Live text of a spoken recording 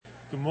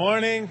Good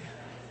morning.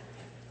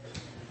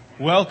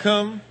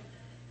 Welcome.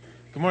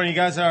 Good morning. You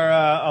guys are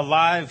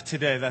alive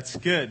today. That's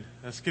good.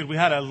 That's good. We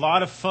had a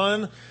lot of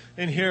fun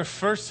in here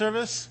first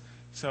service,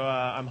 so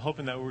I'm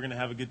hoping that we're going to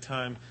have a good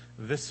time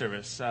this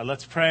service.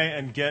 Let's pray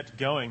and get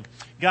going.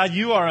 God,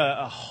 you are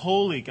a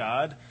holy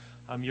God.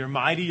 You're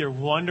mighty, you're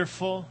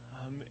wonderful,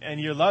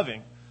 and you're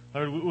loving.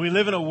 Lord, we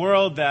live in a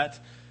world that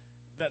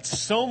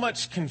so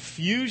much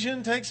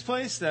confusion takes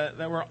place that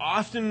we're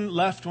often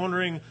left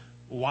wondering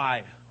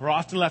why. We're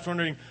often left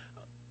wondering,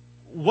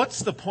 what's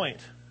the point?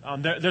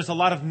 There's a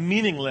lot of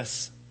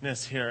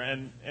meaninglessness here,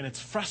 and it's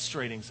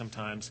frustrating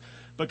sometimes.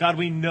 But God,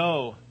 we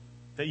know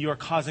that you are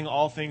causing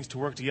all things to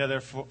work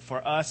together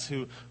for us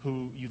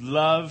who you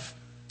love.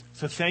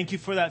 So thank you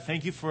for that.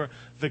 Thank you for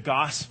the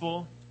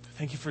gospel.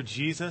 Thank you for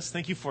Jesus.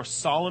 Thank you for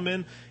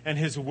Solomon and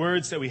his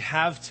words that we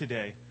have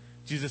today.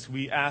 Jesus,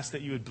 we ask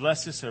that you would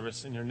bless this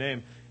service in your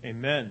name.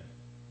 Amen.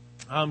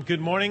 Good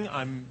morning.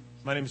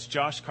 My name is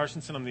Josh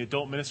Carsonson. I'm the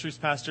adult ministries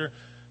pastor.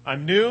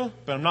 I'm new,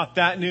 but I'm not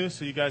that new,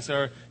 so you guys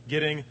are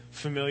getting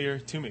familiar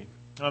to me.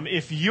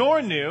 If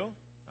you're new,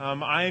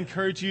 I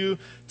encourage you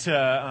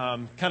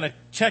to kind of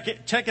check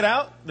it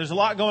out. There's a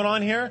lot going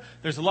on here.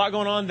 There's a lot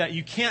going on that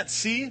you can't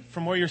see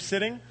from where you're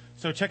sitting.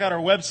 So check out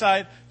our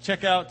website.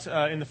 Check out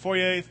in the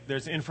foyer.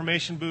 There's an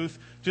information booth.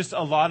 Just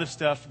a lot of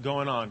stuff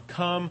going on.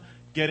 Come,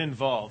 get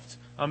involved.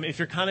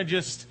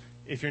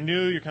 If you're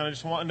new, you're kind of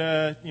just wanting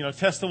to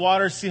test the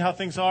water, see how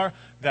things are.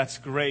 That's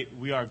great.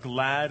 We are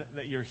glad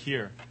that you're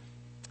here.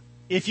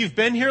 If you've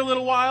been here a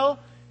little while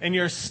and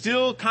you're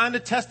still kind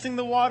of testing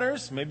the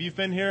waters, maybe you've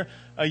been here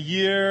a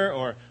year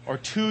or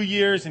 2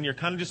 years and you're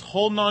kind of just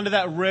holding on to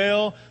that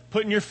rail,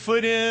 putting your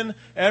foot in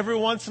every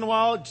once in a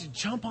while,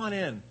 jump on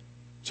in.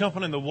 Jump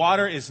on in. The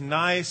water is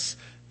nice.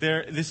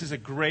 This is a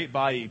great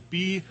body.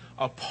 Be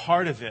a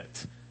part of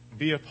it.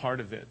 Be a part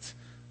of it.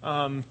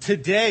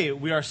 Today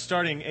we are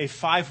starting a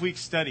 5-week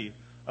study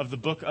of the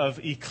book of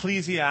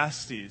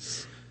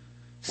Ecclesiastes.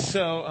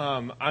 So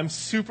I'm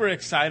super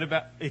excited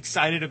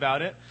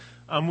about it.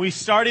 We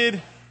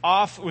started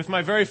off with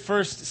my very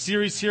first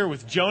series here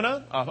with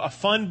Jonah, a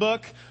fun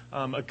book,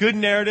 a good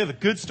narrative, a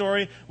good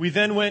story. We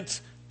then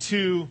went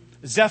to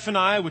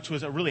Zephaniah, which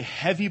was a really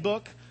heavy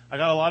book. I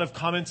got a lot of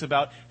comments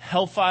about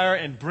hellfire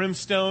and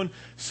brimstone.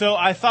 So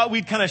I thought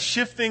we'd kind of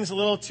shift things a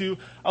little to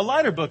a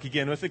lighter book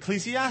again with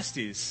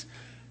Ecclesiastes.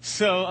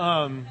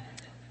 So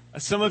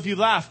some of you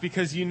laugh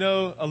because you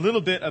know a little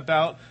bit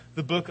about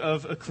the book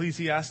of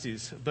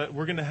Ecclesiastes, but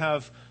we're going to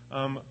have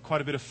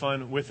quite a bit of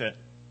fun with it.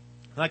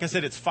 Like I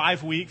said, it's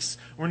 5 weeks.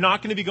 We're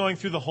not going to be going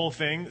through the whole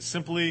thing.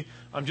 Simply,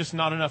 just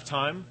not enough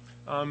time.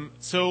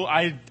 So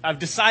I've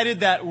decided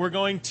that we're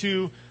going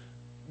to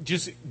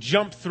just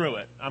jump through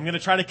it. I'm going to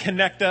try to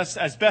connect us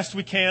as best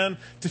we can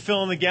to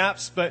fill in the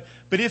gaps. But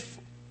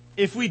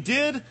if we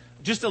did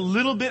just a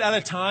little bit at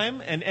a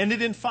time and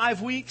ended in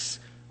 5 weeks,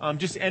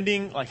 just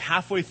ending like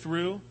halfway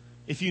through,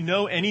 if you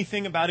know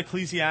anything about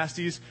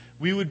Ecclesiastes,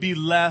 we would be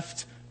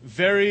left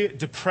very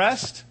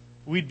depressed.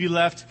 We'd be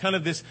left kind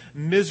of this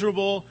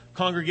miserable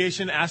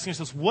congregation asking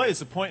ourselves, what is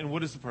the point and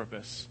what is the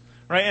purpose?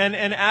 Right?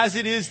 And as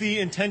it is the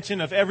intention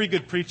of every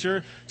good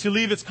preacher to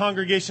leave its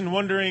congregation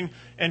wondering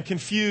and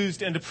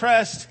confused and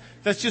depressed,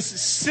 that's just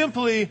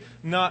simply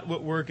not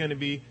what we're going to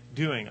be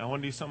doing. I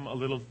want to do something a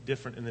little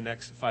different in the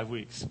next 5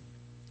 weeks.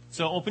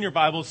 So open your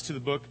Bibles to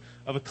the book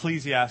of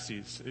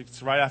Ecclesiastes.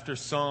 It's right after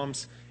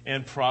Psalms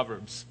and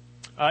Proverbs.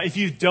 If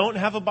you don't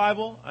have a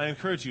Bible, I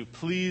encourage you,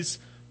 please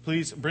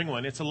bring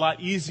one. It's a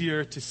lot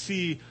easier to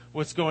see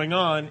what's going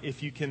on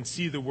if you can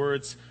see the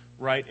words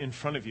right in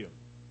front of you.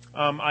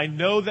 I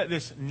know that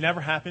this never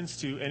happens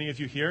to any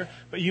of you here,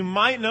 but you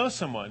might know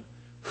someone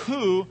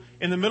who,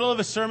 in the middle of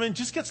a sermon,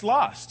 just gets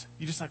lost.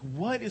 You're just like,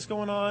 what is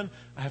going on?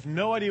 I have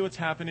no idea what's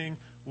happening.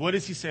 What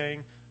is he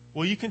saying?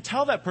 Well, you can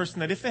tell that person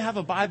that if they have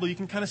a Bible, you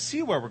can kind of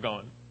see where we're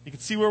going. You can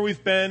see where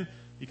we've been.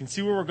 You can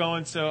see where we're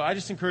going. So I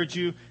just encourage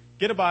you,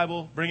 get a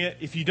Bible, bring it.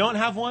 If you don't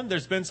have one,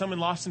 there's been some in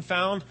Lost and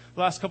Found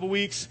the last couple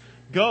weeks.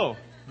 Go,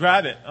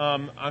 grab it.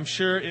 I'm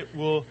sure it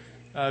will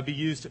be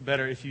used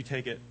better if you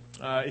take it.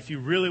 If you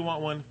really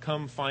want one,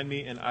 come find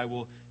me and I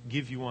will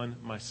give you one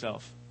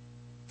myself.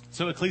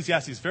 So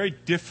Ecclesiastes, very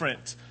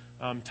different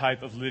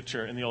type of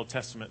literature in the Old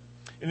Testament.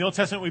 In the Old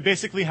Testament, we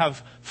basically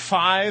have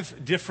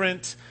 5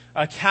 different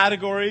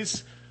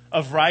categories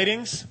of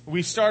writings.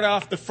 We start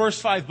off the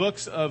first 5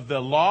 books of the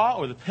law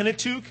or the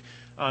Pentateuch,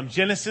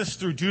 Genesis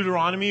through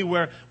Deuteronomy,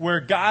 where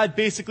God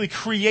basically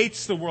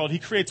creates the world. He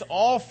creates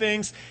all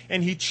things,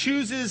 and he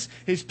chooses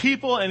his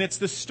people, and it's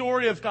the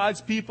story of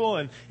God's people,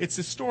 and it's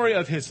the story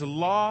of his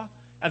law.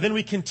 And then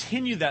we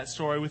continue that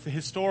story with the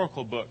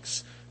historical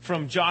books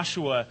from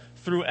Joshua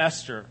through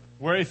Esther,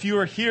 where if you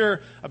were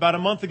here about a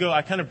month ago,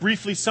 I kind of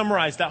briefly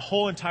summarized that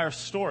whole entire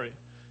story.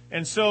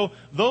 And so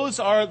those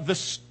are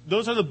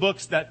the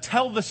books that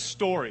tell the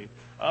story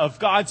of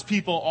God's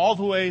people all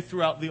the way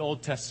throughout the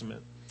Old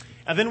Testament.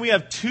 And then we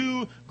have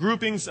 2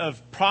 groupings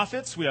of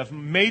prophets. We have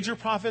major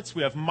prophets.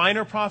 We have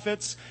minor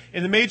prophets.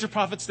 In the major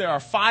prophets, there are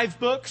 5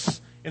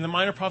 books. In the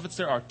minor prophets,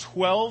 there are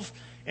 12.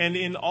 And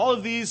in all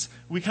of these,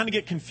 we kind of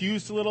get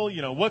confused a little.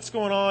 What's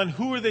going on?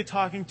 Who are they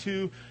talking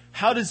to?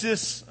 How does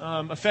this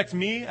affect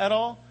me at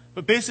all?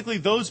 But basically,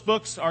 those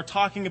books are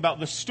talking about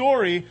the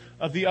story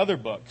of the other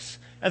books.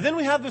 And then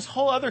we have this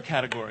whole other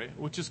category,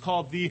 which is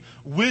called the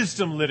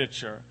wisdom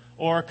literature,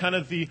 or kind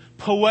of the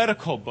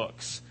poetical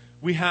books.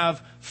 We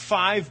have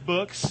 5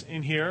 books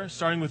in here,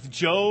 starting with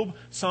Job,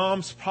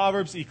 Psalms,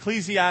 Proverbs,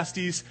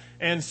 Ecclesiastes,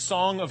 and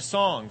Song of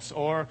Songs,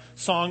 or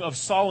Song of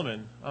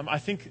Solomon. I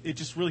think it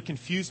just really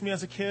confused me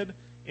as a kid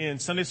in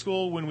Sunday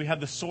school when we had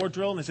the sword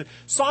drill, and they said,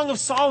 Song of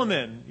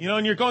Solomon.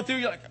 And you're going through,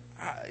 you're like,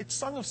 it's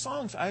Song of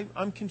Songs.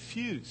 I'm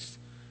confused.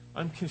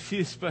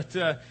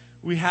 But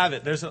we have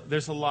it.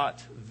 There's a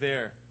lot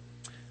there.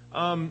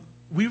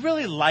 We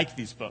really like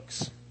these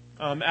books.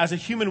 As a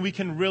human, we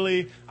can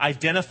really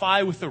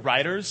identify with the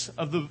writers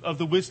of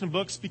the wisdom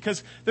books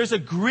because there's a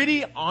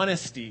gritty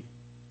honesty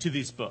to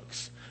these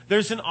books.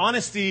 There's an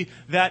honesty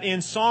that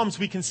in Psalms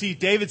we can see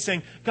David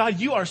saying, God,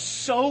 you are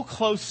so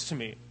close to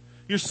me.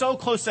 You're so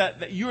close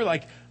that you're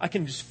like, I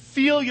can just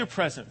feel your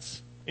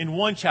presence in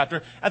one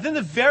chapter. And then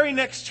the very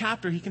next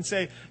chapter he can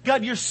say,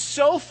 God, you're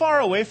so far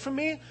away from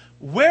me.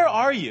 Where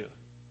are you?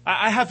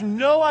 I have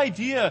no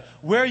idea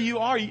where you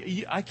are.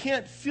 I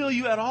can't feel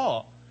you at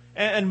all.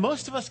 And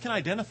most of us can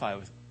identify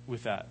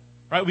with that,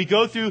 right? We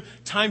go through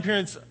time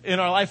periods in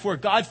our life where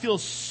God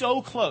feels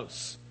so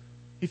close.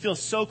 He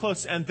feels so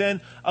close. And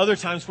then other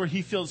times where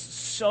he feels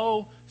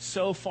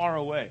so far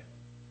away.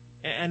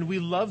 And we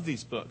love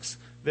these books.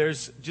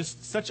 There's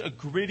just such a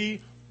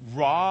gritty,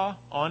 raw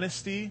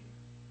honesty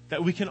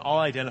that we can all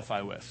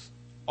identify with,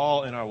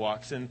 all in our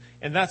walks. And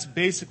that's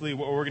basically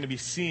what we're going to be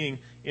seeing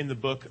in the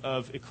book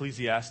of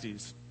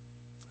Ecclesiastes.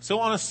 So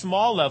on a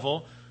small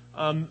level,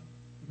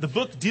 the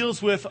book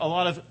deals with a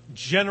lot of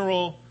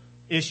general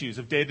issues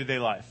of day-to-day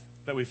life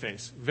that we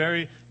face.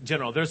 Very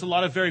general. There's a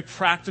lot of very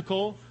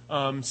practical,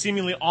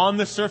 seemingly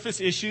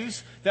on-the-surface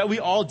issues that we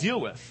all deal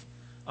with.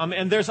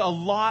 And there's a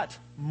lot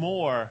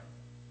more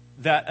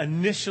that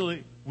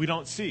initially we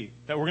don't see,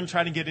 that we're going to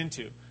try to get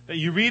into. That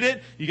you read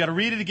it, you got to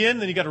read it again,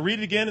 then you got to read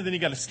it again, and then you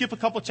got to skip a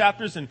couple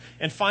chapters and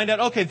find out,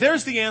 okay,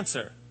 there's the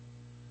answer.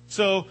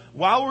 So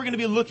while we're going to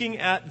be looking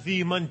at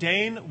the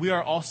mundane, we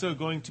are also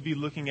going to be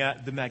looking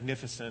at the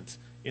magnificent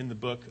in the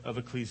book of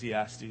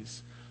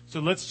Ecclesiastes. So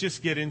let's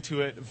just get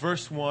into it.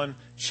 Verse 1,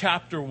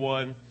 chapter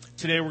 1.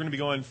 Today we're going to be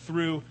going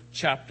through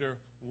chapter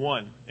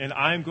 1. And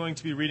I'm going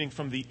to be reading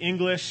from the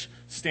English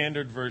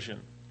Standard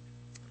Version,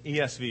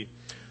 ESV.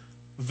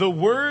 The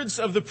words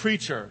of the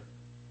preacher,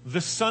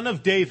 the son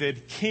of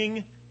David,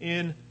 king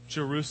in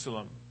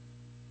Jerusalem.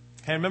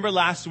 And remember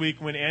last week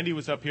when Andy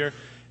was up here,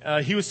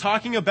 he was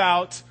talking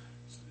about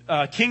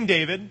King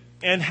David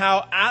and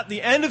how at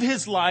the end of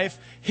his life,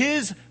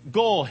 his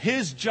goal,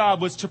 his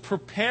job was to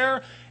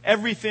prepare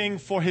everything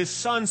for his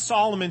son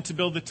Solomon to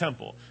build the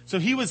temple. So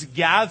he was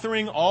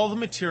gathering all the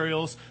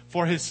materials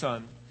for his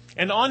son.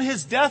 And on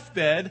his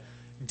deathbed,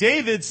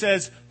 David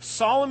says,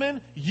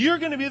 Solomon, you're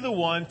going to be the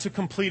one to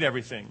complete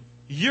everything.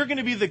 You're going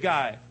to be the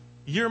guy.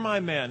 You're my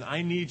man.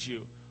 I need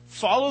you.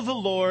 Follow the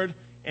Lord,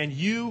 and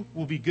you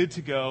will be good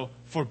to go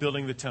for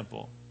building the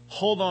temple.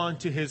 Hold on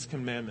to his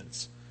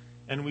commandments.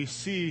 And we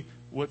see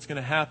what's going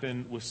to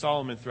happen with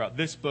Solomon throughout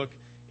this book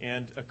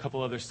and a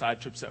couple other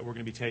side trips that we're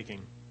going to be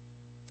taking.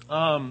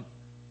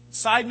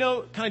 Side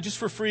note, kind of just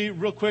for free,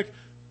 real quick.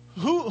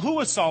 Who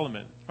was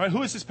Solomon? Right? Who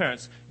was his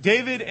parents?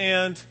 David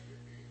and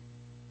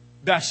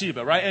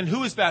Bathsheba, right? And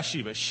who is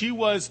Bathsheba? She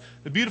was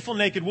the beautiful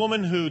naked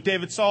woman who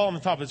David saw on the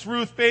top of his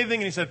roof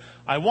bathing, and he said,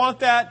 I want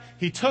that.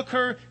 He took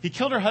her, he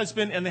killed her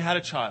husband, and they had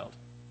a child,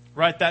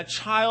 right? That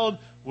child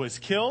was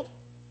killed.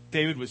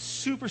 David was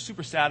super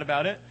sad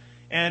about it.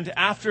 And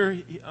after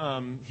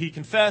he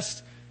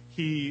confessed,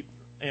 he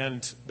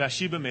and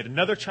Bathsheba made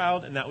another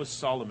child, and that was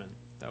Solomon.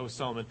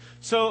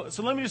 So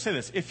let me just say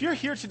this. If you're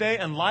here today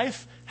and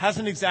life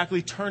hasn't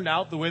exactly turned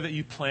out the way that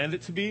you planned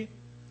it to be,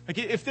 like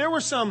if there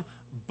were some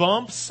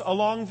bumps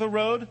along the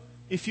road,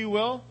 if you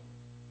will,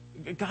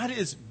 God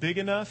is big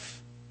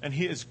enough and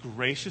he is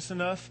gracious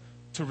enough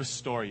to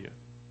restore you.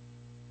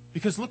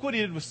 Because look what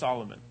he did with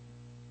Solomon.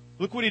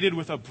 Look what he did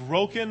with a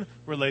broken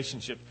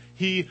relationship.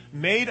 He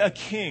made a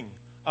king,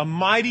 a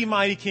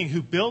mighty king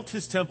who built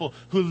his temple,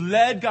 who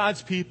led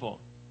God's people.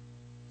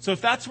 So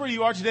if that's where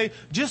you are today,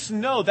 just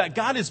know that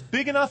God is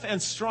big enough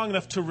and strong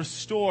enough to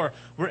restore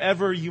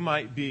wherever you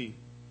might be.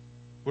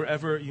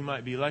 Wherever you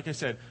might be. Like I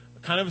said,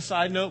 kind of a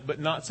side note, but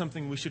not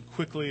something we should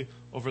quickly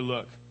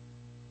overlook.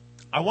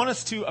 I want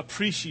us to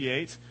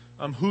appreciate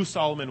who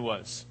Solomon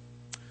was.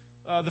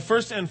 The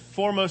first and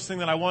foremost thing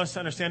that I want us to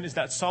understand is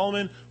that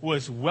Solomon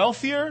was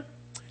wealthier,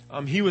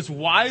 he was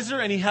wiser,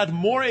 and he had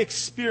more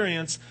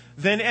experience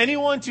than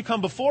anyone to come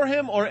before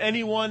him or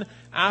anyone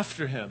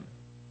after him.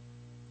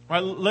 Right,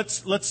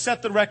 let's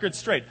set the record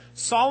straight.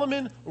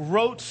 Solomon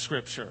wrote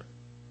Scripture.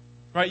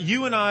 Right,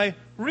 you and I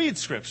read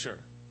Scripture.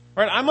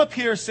 Right, I'm up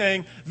here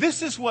saying,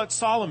 this is what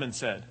Solomon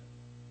said.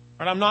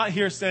 Right, I'm not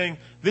here saying,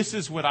 this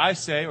is what I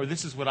say or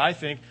this is what I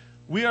think.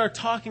 We are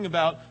talking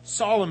about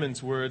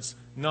Solomon's words,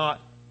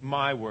 not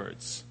my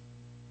words.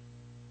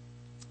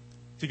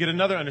 to get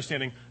another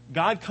understanding,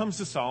 God comes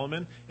to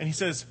Solomon and he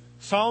says,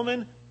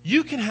 Solomon,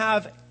 you can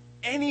have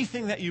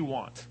anything that you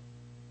want.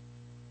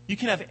 You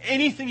can have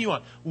anything you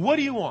want. What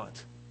do you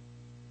want?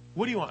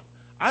 What do you want?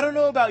 I don't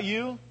know about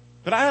you,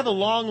 but I have a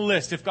long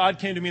list. If God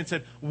came to me and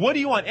said, what do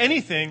you want?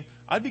 Anything,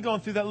 I'd be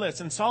going through that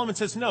list. And Solomon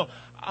says, no,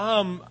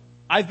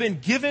 I've been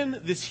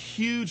given this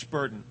huge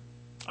burden.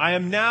 I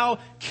am now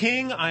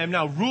king. I am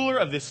now ruler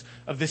of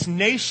this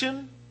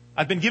nation.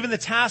 I've been given the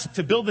task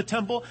to build the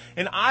temple,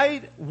 and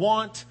I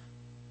want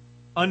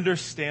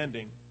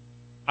understanding.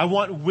 I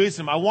want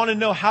wisdom. I want to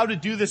know how to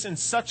do this in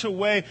such a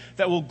way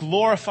that will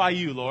glorify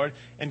you, Lord.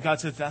 And God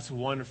says, that's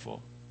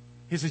wonderful.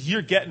 He says,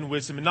 you're getting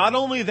wisdom. And not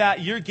only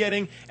that, you're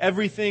getting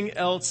everything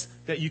else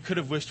that you could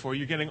have wished for.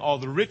 You're getting all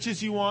the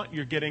riches you want.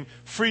 You're getting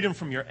freedom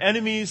from your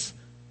enemies.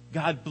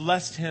 God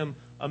blessed him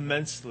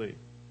immensely.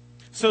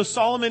 So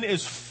Solomon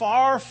is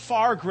far,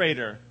 far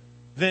greater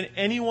than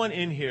anyone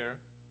in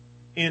here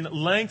in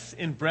length,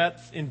 in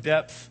breadth, in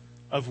depth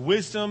of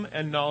wisdom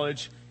and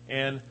knowledge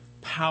and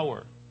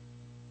power.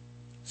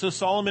 So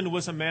Solomon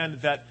was a man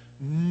that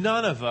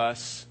none of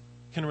us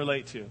can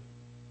relate to.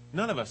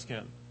 None of us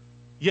can.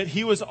 Yet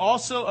he was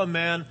also a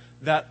man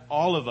that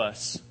all of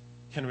us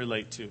can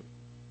relate to.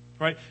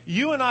 Right?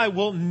 You and I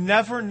will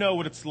never know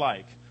what it's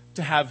like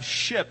to have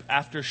ship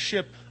after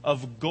ship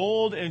of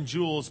gold and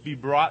jewels be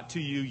brought to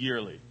you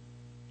yearly.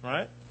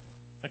 Right?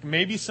 Like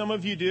maybe some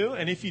of you do,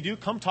 and if you do,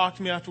 come talk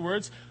to me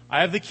afterwards. I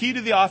have the key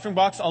to the offering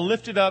box. I'll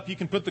lift it up. You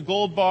can put the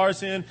gold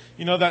bars in.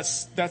 You know,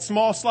 that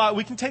small slot.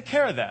 We can take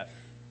care of that.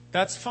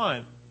 That's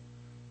fine.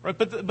 Right?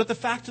 But the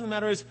fact of the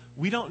matter is,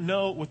 we don't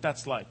know what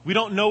that's like. We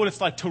don't know what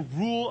it's like to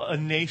rule a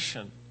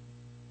nation.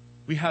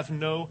 We have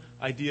no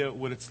idea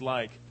what it's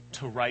like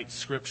to write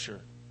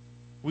Scripture.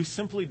 We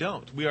simply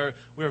don't. We are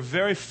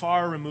very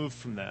far removed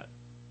from that.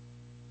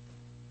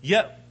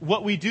 Yet,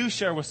 what we do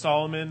share with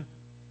Solomon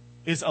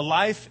is a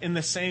life in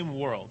the same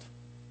world.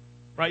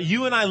 Right?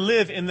 You and I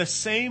live in the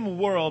same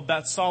world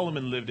that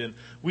Solomon lived in.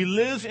 We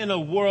live in a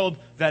world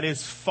that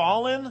is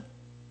fallen,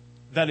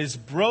 that is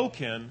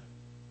broken,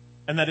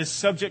 and that is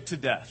subject to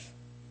death.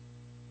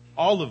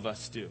 All of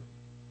us do.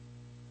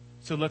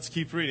 So let's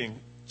keep reading.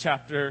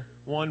 Chapter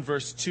 1,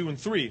 verse 2 and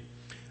 3.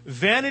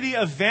 Vanity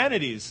of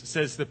vanities,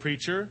 says the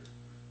preacher.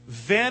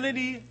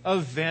 Vanity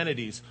of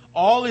vanities.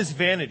 All is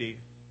vanity.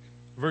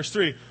 Verse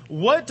 3.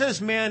 What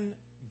does man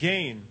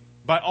gain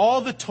by all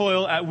the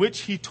toil at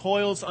which he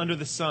toils under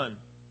the sun?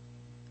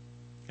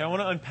 Okay, I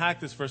want to unpack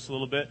this verse a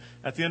little bit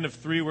at the end of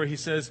 3 where he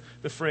says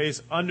the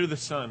phrase, under the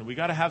sun. We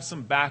got to have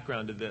some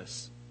background to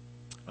this.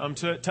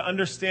 To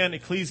understand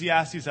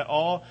Ecclesiastes at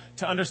all,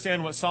 to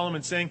understand what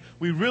Solomon's saying,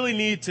 we really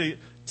need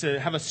to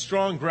have a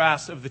strong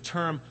grasp of the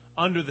term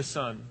under the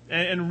sun.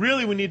 And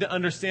really we need to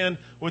understand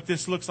what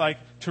this looks like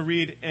to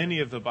read any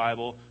of the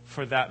Bible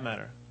for that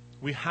matter.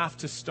 We have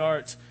to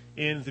start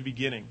in the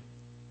beginning.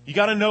 You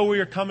got to know where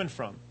you're coming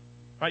from.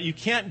 Right? You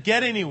can't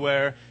get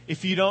anywhere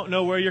if you don't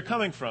know where you're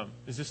coming from.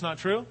 Is this not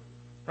true?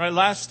 Right?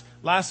 Last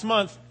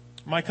month,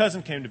 my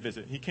cousin came to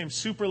visit. He came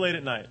super late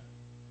at night.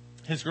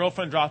 His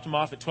girlfriend dropped him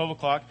off at 12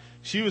 o'clock.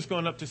 She was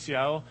going up to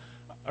Seattle,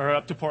 or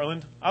up to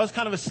Portland. I was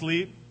kind of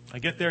asleep. I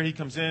get there, he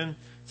comes in.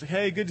 He's like,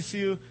 hey, good to see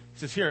you. He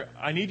says, here,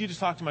 I need you to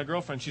talk to my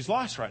girlfriend. She's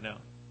lost right now.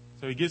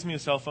 So he gives me a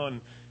cell phone,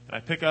 and I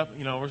pick up,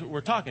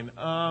 we're talking.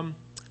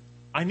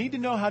 I need to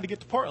know how to get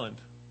to Portland.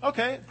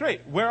 Okay,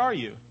 great. Where are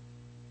you?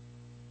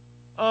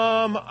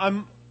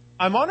 I'm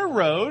on a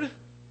road,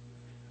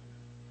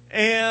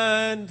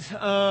 and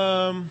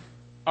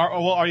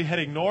are you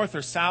heading north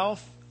or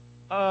south?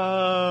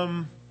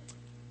 Where's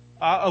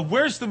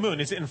the moon?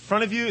 Is it in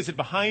front of you? Is it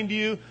behind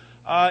you?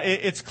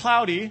 It's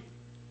cloudy.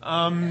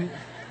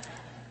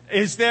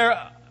 Is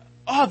there?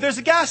 Oh, there's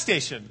a gas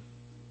station.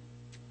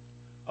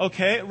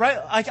 Okay, right?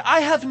 Like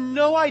I have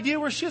no idea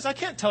where she is. I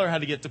can't tell her how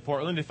to get to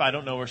Portland if I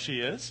don't know where she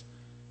is.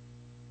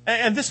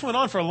 And this went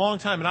on for a long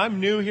time, and I'm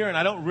new here, and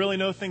I don't really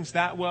know things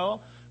that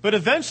well. But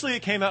eventually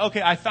it came out,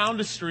 okay, I found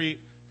a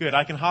street. Good,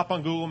 I can hop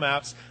on Google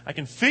Maps. I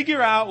can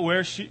figure out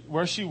where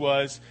she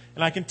was,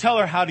 and I can tell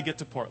her how to get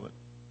to Portland.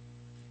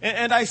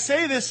 And I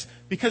say this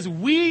because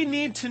we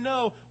need to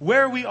know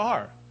where we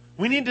are.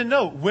 We need to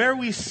know where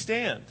we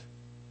stand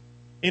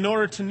in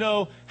order to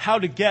know how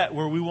to get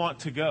where we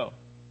want to go.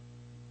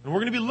 And we're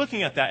going to be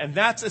looking at that, and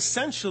that's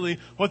essentially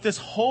what this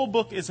whole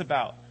book is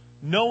about.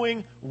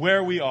 Knowing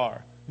where we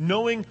are.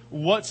 Knowing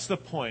what's the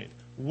point.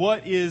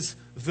 What is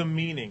the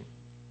meaning?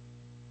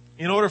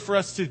 In order for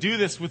us to do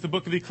this with the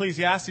book of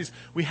Ecclesiastes,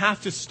 we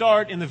have to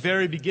start in the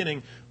very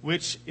beginning,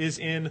 which is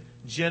in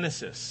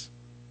Genesis.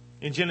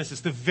 In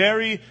Genesis, the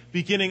very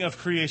beginning of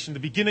creation,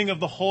 the beginning of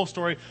the whole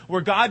story,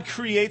 where God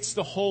creates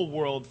the whole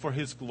world for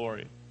His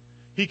glory.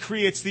 He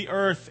creates the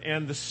earth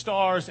and the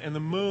stars and the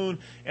moon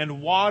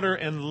and water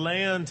and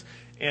land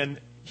and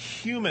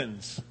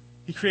humans.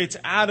 He creates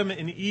Adam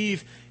and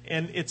Eve,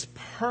 and it's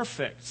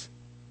perfect.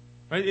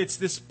 Right? It's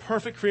this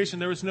perfect creation.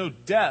 There was no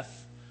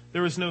death.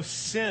 There was no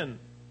sin.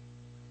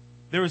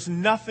 There was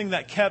nothing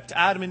that kept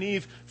Adam and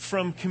Eve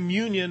from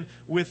communion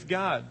with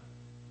God.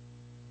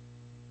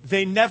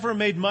 They never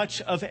made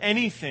much of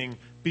anything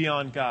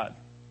beyond God.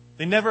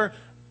 They never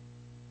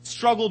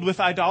struggled with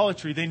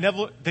idolatry.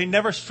 They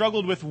never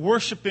struggled with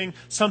worshiping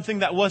something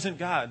that wasn't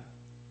God.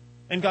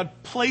 And God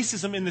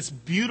places them in this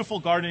beautiful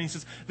garden. And he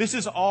says, this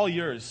is all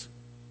yours.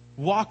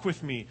 Walk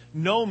with me.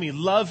 Know me.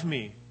 Love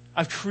me.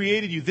 I've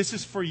created you. This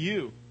is for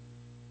you.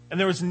 And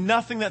there was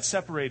nothing that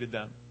separated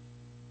them.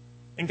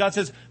 And God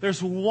says,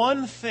 there's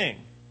one thing.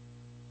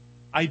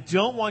 I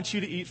don't want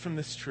you to eat from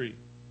this tree.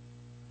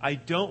 I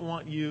don't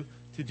want you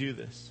to do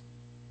this.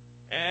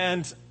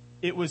 And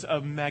it was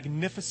a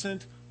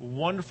magnificent,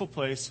 wonderful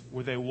place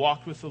where they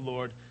walked with the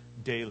Lord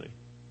daily.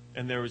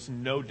 And there was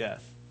no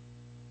death.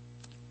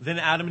 Then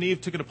Adam and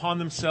Eve took it upon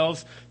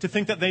themselves to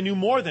think that they knew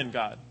more than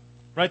God.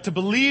 Right? To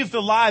believe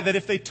the lie that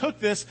if they took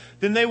this,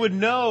 then they would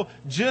know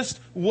just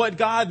what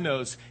God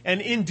knows.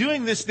 And in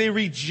doing this, they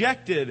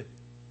rejected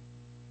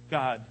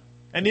God.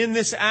 And in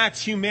this act,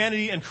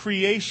 humanity and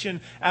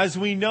creation, as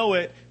we know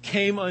it,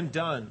 came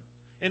undone.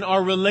 And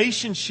our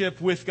relationship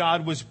with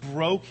God was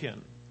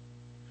broken.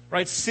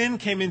 Right? Sin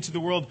came into the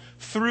world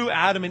through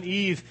Adam and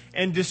Eve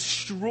and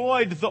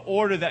destroyed the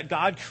order that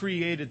God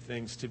created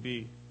things to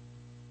be.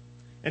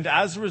 And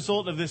as a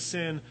result of this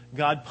sin,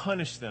 God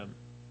punished them.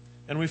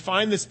 And we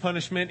find this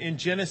punishment in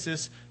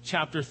Genesis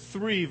chapter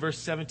 3, verse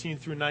 17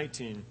 through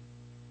 19.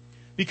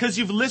 Because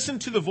you've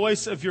listened to the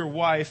voice of your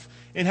wife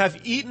and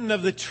have eaten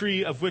of the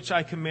tree of which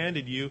I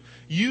commanded you,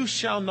 you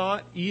shall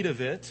not eat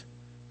of it.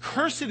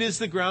 Cursed is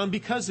the ground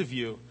because of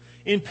you.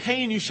 In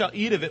pain you shall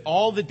eat of it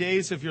all the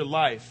days of your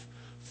life.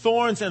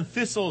 Thorns and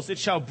thistles it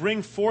shall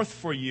bring forth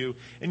for you,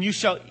 and you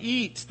shall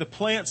eat the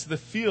plants of the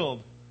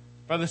field.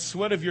 By the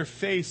sweat of your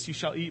face you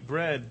shall eat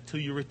bread till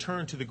you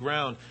return to the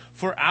ground.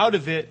 For out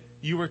of it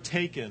you were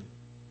taken.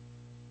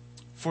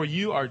 For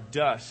you are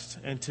dust,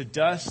 and to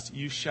dust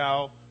you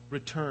shall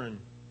return.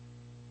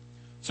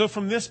 So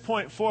from this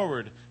point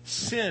forward,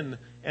 sin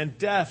and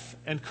death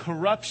and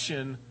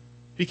corruption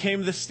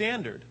became the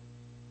standard.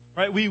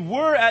 Right? We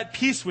were at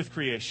peace with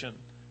creation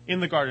in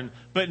the garden,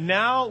 but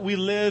now we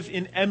live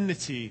in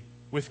enmity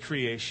with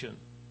creation.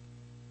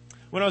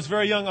 When I was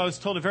very young, I was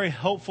told a very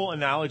helpful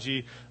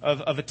analogy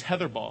of a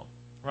tetherball.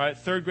 Right?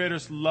 Third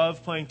graders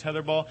love playing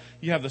tetherball.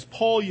 You have this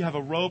pole, you have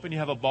a rope, and you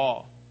have a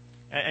ball.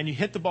 And you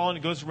hit the ball and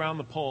it goes around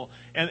the pole.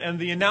 And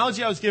the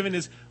analogy I was given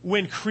is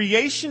when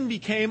creation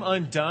became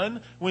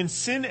undone, when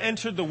sin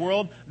entered the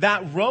world,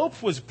 that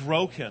rope was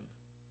broken.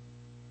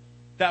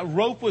 That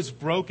rope was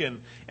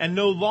broken. And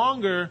no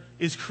longer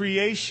does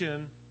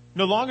creation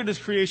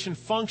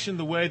function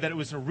the way that it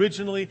was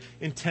originally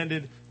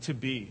intended to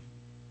be.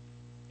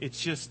 It's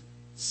just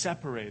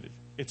separated.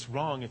 It's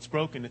wrong. It's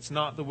broken. It's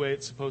not the way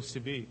it's supposed to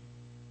be.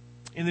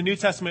 In the New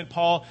Testament,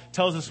 Paul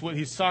tells us what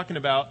he's talking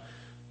about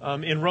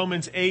in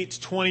Romans 8,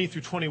 20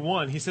 through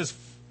 21. He says,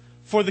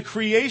 for the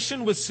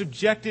creation was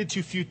subjected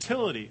to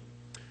futility,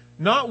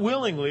 not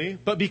willingly,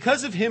 but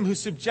because of him who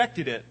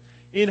subjected it,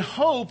 in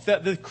hope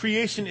that the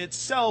creation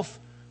itself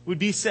would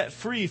be set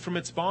free from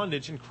its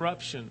bondage and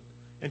corruption,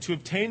 and to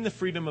obtain the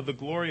freedom of the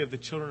glory of the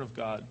children of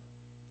God.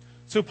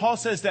 So Paul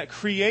says that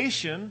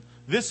creation,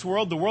 this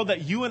world, the world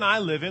that you and I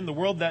live in, the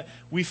world that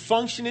we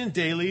function in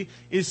daily,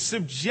 is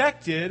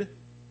subjected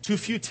to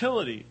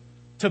futility,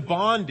 to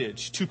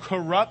bondage, to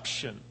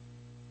corruption.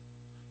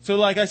 So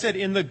like I said,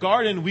 in the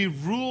garden, we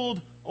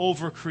ruled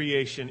over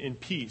creation in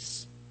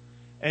peace.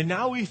 And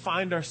now we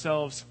find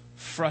ourselves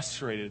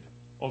frustrated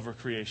over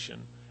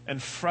creation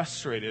and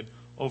frustrated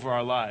over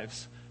our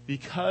lives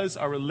because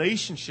our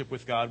relationship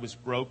with God was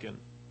broken.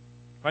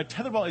 Right?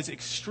 Tetherball is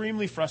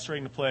extremely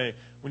frustrating to play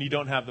when you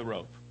don't have the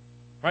rope.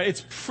 Right?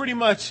 It's pretty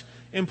much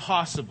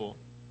impossible.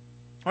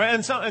 Right?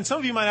 And some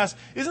of you might ask,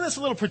 isn't this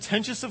a little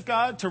pretentious of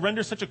God to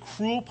render such a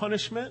cruel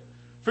punishment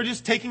for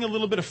just taking a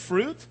little bit of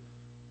fruit?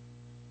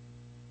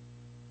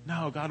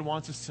 No, God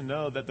wants us to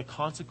know that the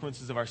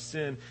consequences of our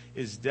sin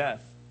is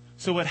death.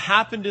 So what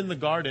happened in the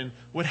garden,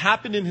 what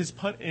happened in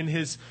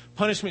his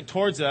punishment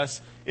towards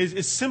us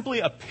is simply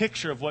a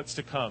picture of what's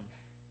to come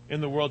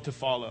in the world to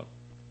follow.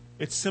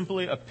 It's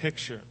simply a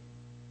picture.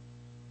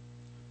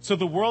 So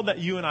the world that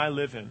you and I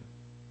live in,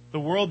 the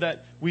world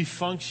that we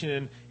function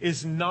in,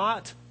 is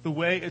not the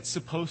way it's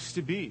supposed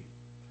to be.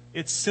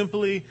 It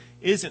simply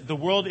isn't. The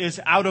world is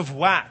out of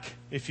whack,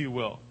 if you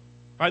will.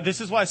 Right?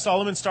 This is why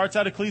Solomon starts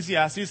out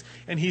Ecclesiastes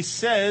and he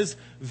says,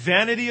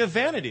 vanity of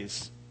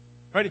vanities.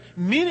 Right?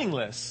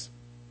 Meaningless,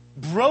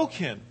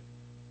 broken,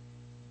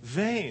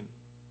 vain.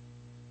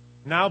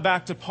 Now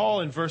back to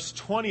Paul in verse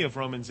 20 of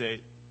Romans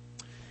 8.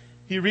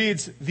 He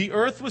reads, the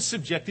earth was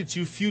subjected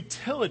to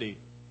futility.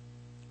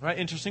 Right?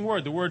 Interesting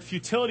word. The word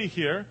futility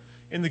here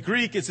in the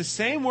Greek is the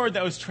same word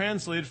that was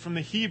translated from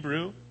the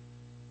Hebrew.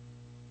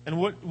 And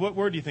what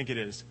word do you think it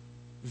is?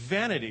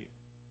 Vanity.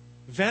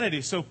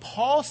 Vanity. So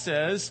Paul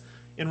says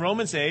in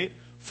Romans 8,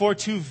 for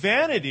to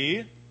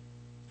vanity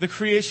the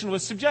creation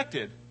was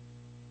subjected.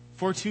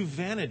 For to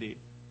vanity.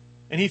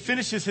 And he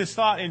finishes his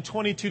thought in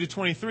 22 to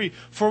 23.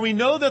 For we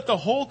know that the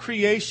whole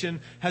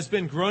creation has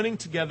been groaning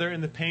together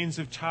in the pains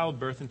of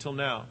childbirth until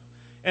now.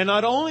 And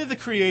not only the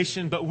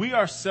creation, but we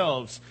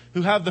ourselves,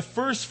 who have the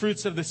first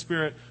fruits of the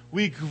Spirit,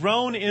 we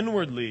groan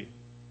inwardly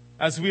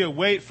as we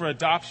await for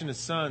adoption as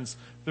sons,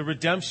 the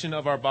redemption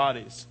of our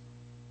bodies.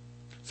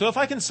 So if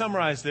I can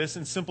summarize this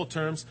in simple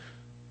terms,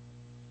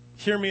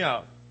 hear me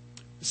out.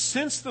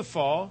 Since the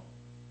fall,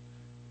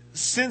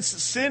 since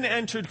sin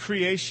entered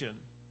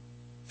creation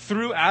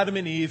through Adam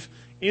and Eve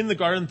in the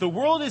garden, the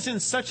world is in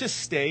such a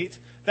state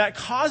that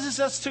causes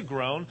us to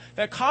groan,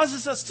 that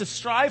causes us to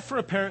strive for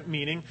apparent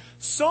meaning,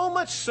 so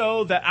much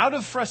so that out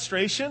of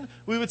frustration,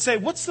 we would say,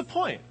 what's the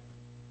point?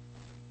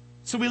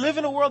 So we live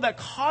in a world that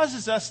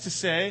causes us to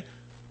say,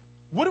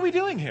 what are we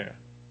doing here?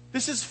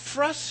 This is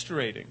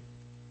frustrating,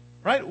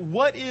 right?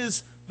 What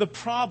is the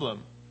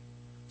problem?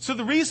 So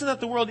the reason that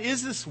the world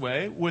is this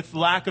way, with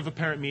lack of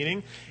apparent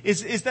meaning,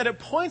 is that it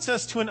points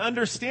us to an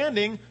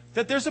understanding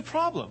that there's a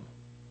problem.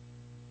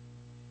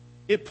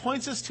 It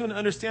points us to an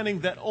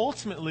understanding that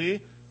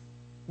ultimately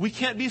we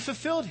can't be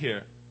fulfilled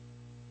here.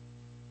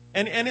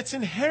 And it's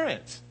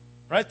inherent,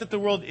 right, that the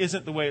world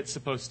isn't the way it's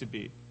supposed to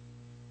be.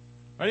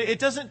 Right? It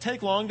doesn't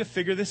take long to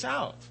figure this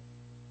out.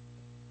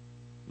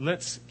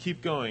 Let's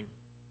keep going.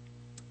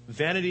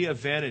 Vanity of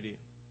vanity.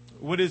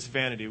 What is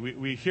vanity?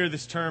 We hear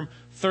this term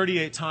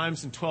 38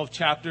 times in 12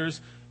 chapters.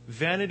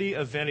 Vanity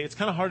of vanity. It's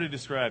kind of hard to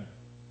describe.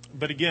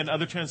 But again,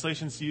 other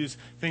translations use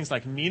things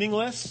like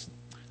meaningless.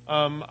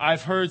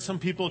 I've heard some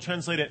people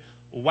translate it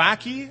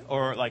wacky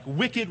or like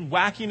wicked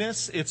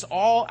wackiness. It's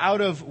all out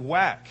of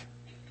whack.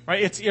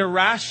 Right? It's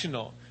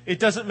irrational. It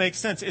doesn't make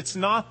sense. It's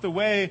not the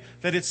way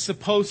that it's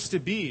supposed to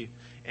be.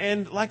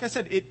 And like I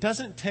said, it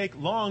doesn't take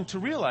long to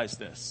realize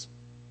this.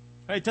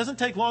 Right? It doesn't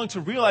take long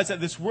to realize that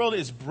this world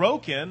is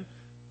broken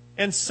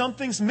and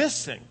something's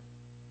missing.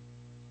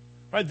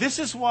 Right? This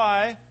is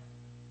why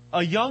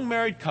a young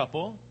married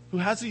couple who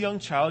has a young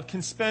child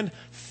can spend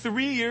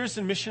 3 years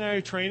in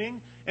missionary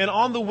training and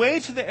on the way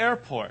to the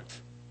airport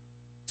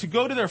to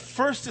go to their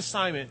first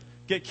assignment,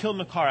 get killed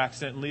in a car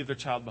accident and leave their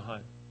child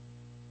behind.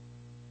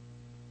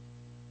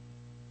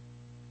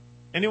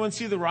 Anyone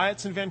see the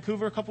riots in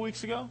Vancouver a couple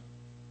weeks ago?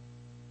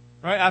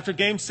 Right? After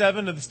Game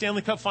 7 of the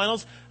Stanley Cup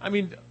Finals, I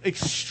mean,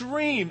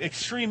 extreme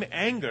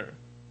anger.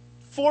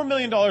 $4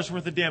 million worth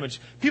of damage.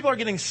 People are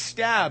getting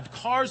stabbed.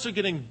 Cars are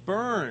getting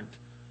burned.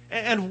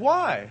 And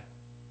why?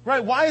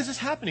 Right? Why is this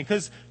happening?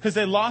 Because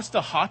they lost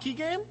a hockey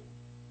game?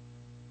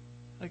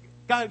 Like,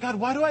 God,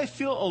 why do I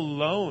feel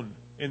alone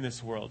in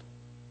this world?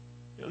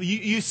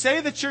 You say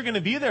that you're going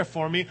to be there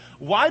for me.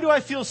 Why do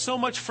I feel so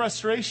much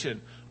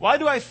frustration? Why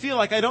do I feel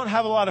like I don't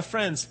have a lot of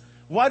friends?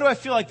 Why do I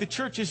feel like the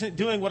church isn't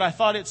doing what I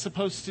thought it's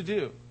supposed to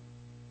do?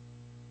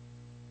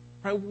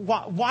 Right?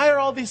 Why are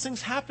all these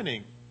things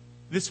happening?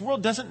 This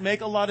world doesn't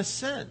make a lot of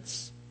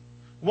sense.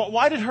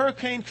 Why did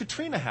Hurricane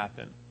Katrina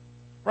happen?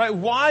 Right?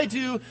 Why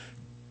do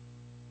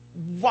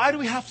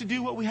we have to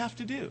do what we have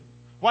to do?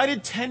 Why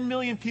did 10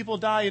 million people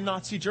die in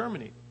Nazi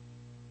Germany?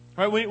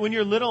 Right? When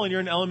you're little and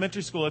you're in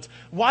elementary school, it's,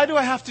 why do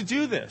I have to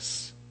do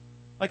this?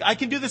 Like, I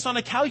can do this on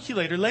a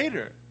calculator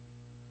later.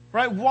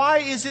 Right? Why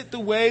is it the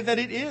way that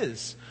it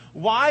is?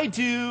 Why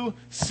do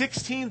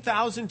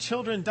 16,000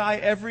 children die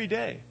every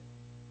day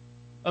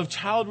of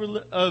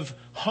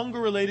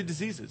hunger-related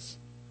diseases?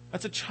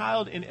 That's a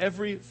child in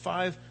every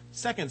 5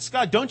 seconds.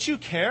 God, don't you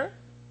care?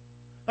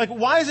 Like,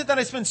 why is it that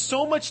I spend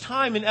so much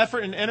time and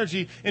effort and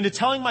energy into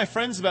telling my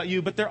friends about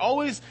you, but they're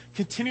always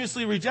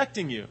continuously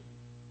rejecting you?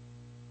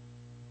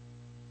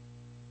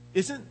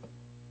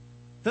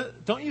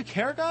 Don't you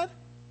care, God?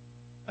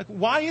 Like,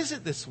 why is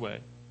it this way?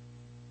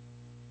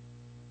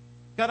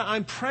 God,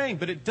 I'm praying,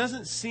 but it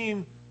doesn't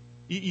seem,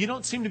 you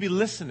don't seem to be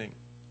listening.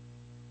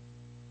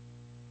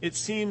 It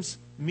seems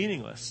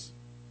meaningless.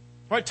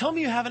 Right? Tell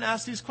me you haven't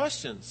asked these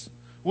questions.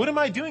 What am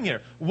I doing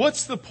here?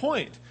 What's the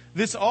point?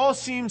 This all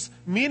seems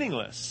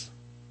meaningless.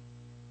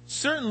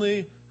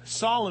 Certainly,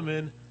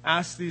 Solomon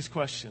asked these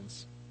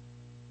questions.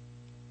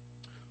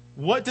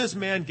 What does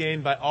man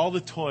gain by all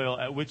the toil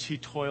at which he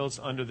toils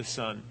under the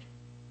sun?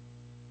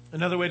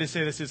 Another way to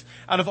say this is,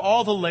 out of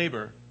all the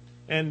labor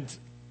and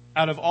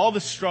out of all the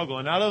struggle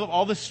and out of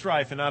all the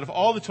strife and out of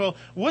all the toil,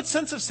 what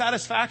sense of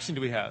satisfaction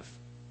do we have?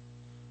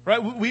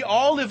 Right? We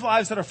all live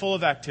lives that are full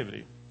of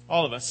activity.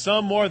 All of us.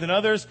 Some more than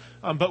others.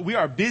 But we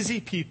are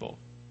busy people.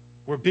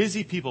 We're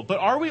busy people. But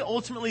are we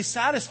ultimately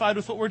satisfied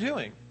with what we're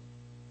doing?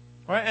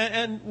 Right?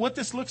 And what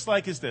this looks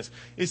like is this.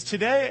 Is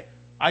today,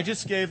 I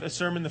just gave a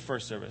sermon the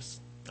first service.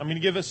 I'm going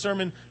to give a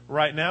sermon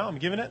right now. I'm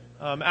giving it.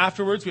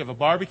 Afterwards, we have a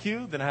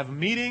barbecue. Then I have a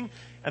meeting.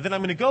 And then I'm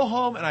going to go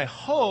home, and I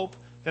hope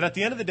that at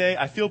the end of the day,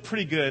 I feel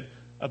pretty good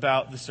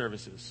about the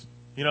services.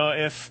 You know,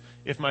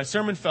 if my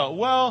sermon felt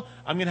well,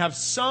 I'm going to have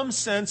some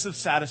sense of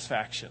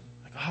satisfaction.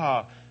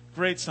 Like,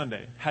 great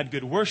Sunday. Had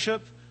good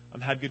worship.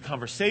 Had good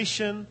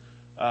conversation.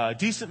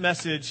 Decent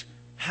message.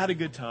 Had a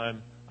good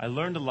time. I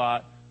learned a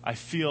lot. I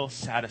feel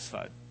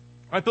satisfied.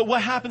 All right, but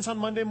what happens on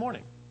Monday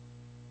morning?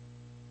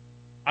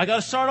 I got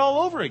to start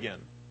all over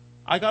again.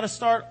 I got to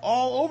start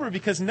all over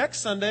because next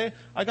Sunday,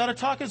 I got to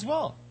talk as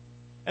well.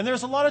 And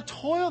there's a lot of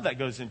toil that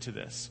goes into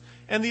this.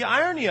 And the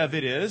irony of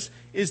it is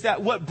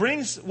that what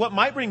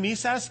might bring me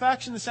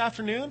satisfaction this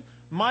afternoon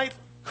might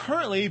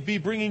currently be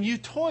bringing you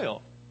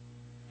toil.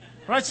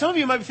 Right? Some of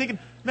you might be thinking,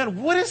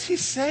 man, what is he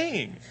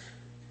saying?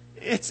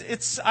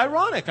 it's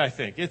ironic, I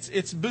think.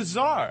 It's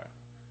bizarre.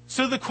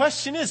 So the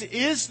question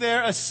is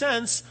there a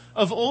sense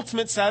of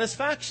ultimate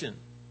satisfaction?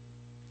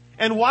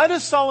 And why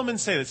does Solomon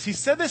say this? He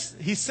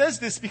says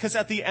this because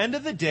at the end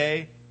of the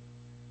day,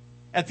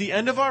 at the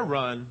end of our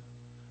run,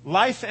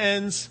 life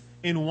ends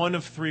in one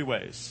of three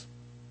ways.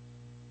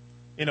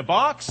 In a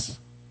box,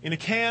 in a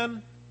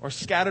can, or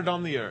scattered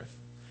on the earth.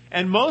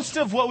 And most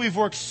of what we've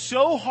worked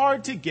so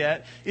hard to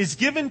get is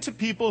given to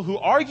people who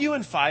argue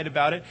and fight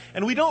about it,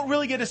 and we don't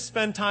really get to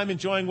spend time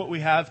enjoying what we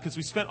have because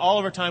we spent all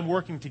of our time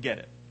working to get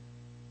it.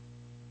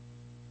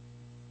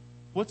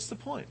 What's the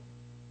point?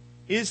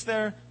 Is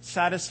there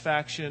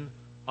satisfaction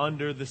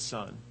under the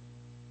sun?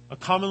 A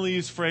commonly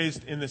used phrase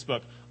in this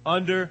book,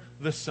 under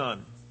the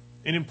sun.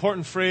 An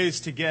important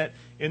phrase to get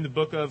in the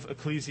book of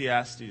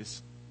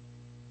Ecclesiastes.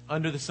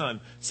 Under the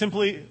sun.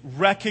 Simply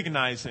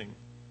recognizing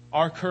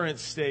our current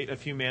state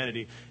of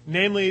humanity.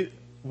 Namely,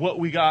 what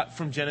we got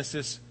from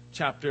Genesis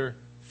chapter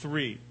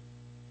 3.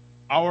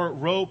 Our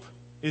rope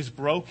is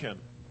broken.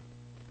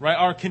 Right?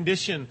 Our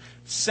condition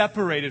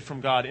separated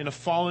from God in a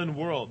fallen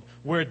world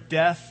where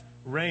death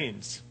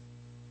reigns.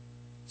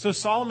 So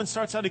Solomon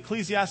starts out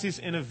Ecclesiastes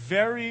in a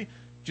very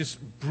just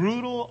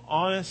brutal,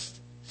 honest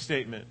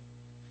statement.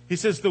 He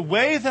says, the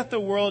way that the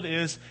world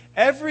is,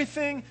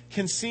 everything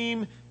can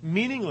seem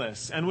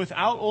meaningless and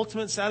without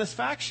ultimate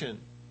satisfaction.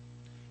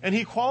 And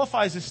he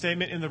qualifies this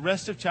statement in the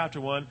rest of chapter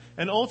 1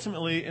 and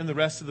ultimately in the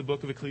rest of the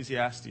book of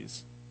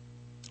Ecclesiastes.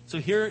 So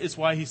here is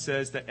why he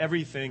says that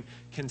everything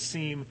can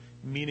seem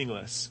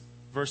meaningless.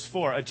 Verse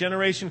 4, a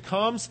generation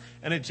comes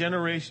and a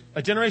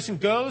generation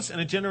goes and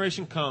a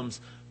generation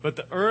comes, but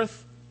the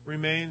earth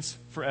remains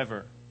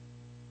forever.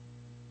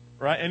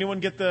 Right? Anyone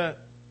get the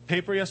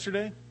paper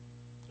yesterday?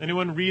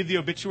 Anyone read the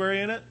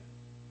obituary in it?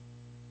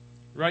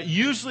 Right?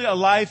 Usually a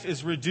life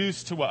is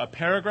reduced to what? A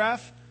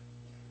paragraph?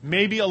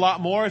 Maybe a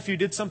lot more if you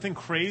did something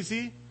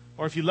crazy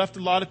or if you left a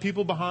lot of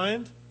people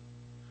behind.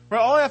 Right?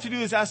 All I have to do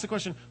is ask the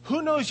question,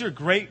 who knows your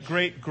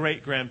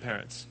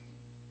great-great-great-grandparents?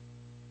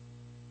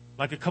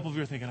 Like a couple of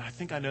you are thinking, I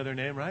think I know their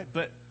name, right?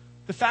 But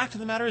the fact of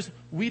the matter is,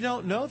 we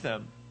don't know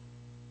them.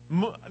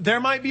 There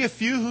might be a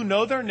few who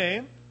know their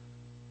name,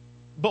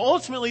 but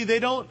ultimately they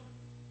don't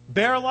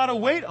bear a lot of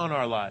weight on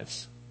our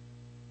lives.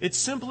 It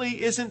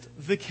simply isn't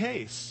the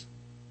case.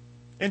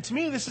 And to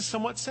me, this is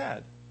somewhat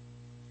sad.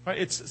 Right?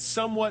 It's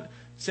somewhat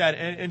sad.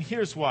 And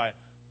here's why.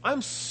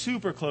 I'm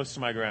super close to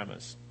my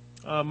grandmas.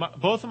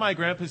 Both of my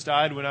grandpas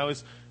died when I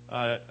was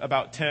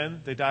about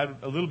 10. They died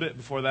a little bit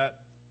before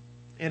that.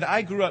 And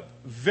I grew up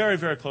very,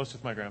 very close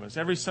with my grandmas.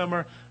 Every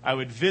summer, I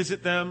would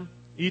visit them,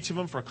 each of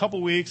them for a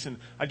couple weeks, and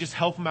I'd just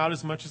help them out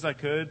as much as I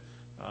could,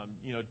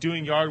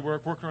 doing yard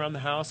work, working around the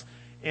house.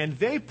 And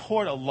they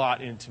poured a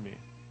lot into me.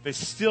 They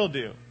still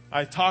do.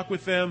 I talk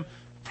with them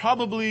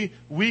probably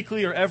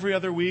weekly or every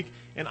other week,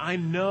 and I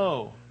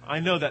know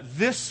that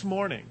this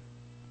morning,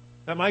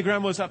 that my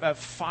grandma was up at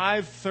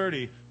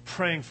 5:30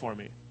 praying for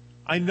me.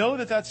 I know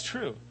that that's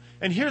true.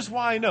 And here's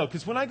why I know.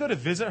 Because when I go to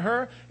visit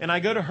her and I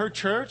go to her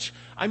church,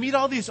 I meet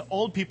all these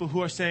old people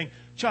who are saying,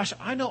 Josh,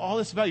 I know all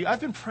this about you. I've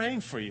been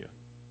praying for you.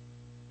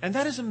 And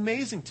that is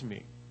amazing to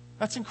me.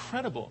 That's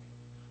incredible.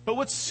 But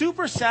what's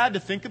super sad to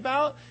think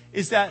about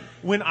is that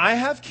when I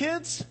have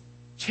kids,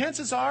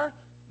 chances are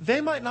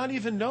they might not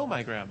even know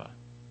my grandma.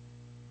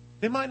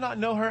 They might not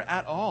know her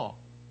at all.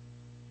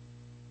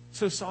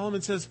 So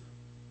Solomon says,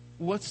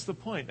 what's the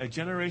point? A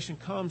generation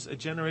comes, a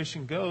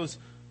generation goes,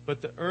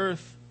 but the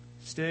earth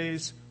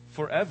stays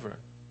forever.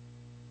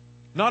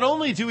 Not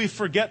only do we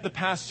forget the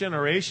past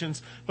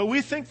generations, but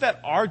we think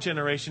that our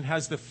generation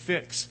has the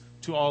fix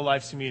to all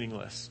life's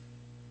meaningless.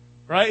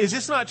 Right? Is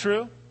this not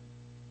true?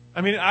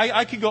 I mean,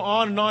 I could go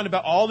on and on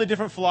about all the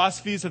different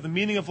philosophies of the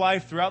meaning of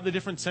life throughout the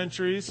different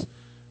centuries,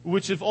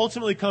 which have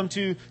ultimately come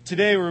to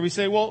today where we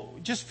say, well,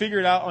 just figure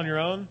it out on your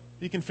own.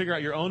 You can figure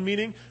out your own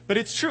meaning. But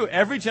it's true.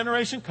 Every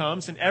generation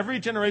comes, and every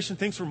generation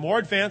thinks we're more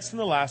advanced than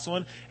the last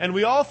one, and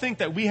we all think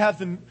that we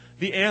have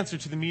the answer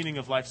to the meaning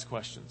of life's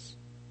questions.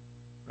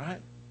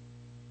 Right?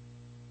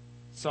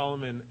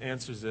 Solomon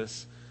answers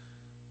this.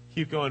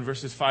 Keep going,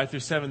 verses 5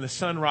 through 7. The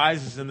sun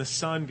rises and the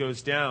sun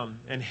goes down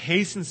and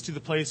hastens to the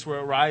place where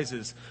it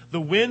rises. The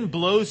wind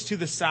blows to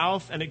the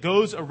south and it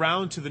goes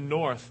around to the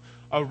north.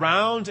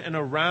 Around and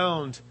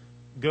around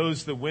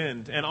goes the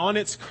wind, and on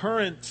its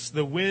currents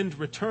the wind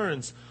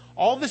returns.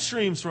 All the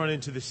streams run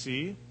into the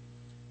sea,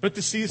 but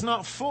the sea is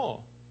not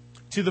full.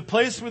 To the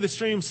place where the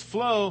streams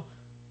flow,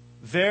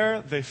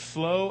 there they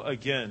flow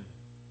again.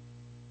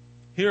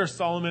 Here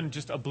Solomon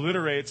just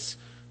obliterates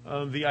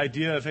the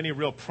idea of any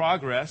real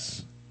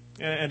progress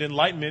and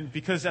enlightenment,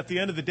 because at the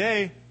end of the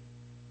day,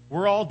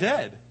 we're all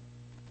dead.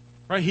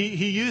 Right?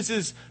 He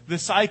uses the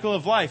cycle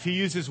of life. He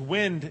uses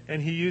wind,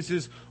 and he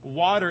uses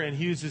water, and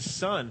he uses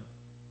sun.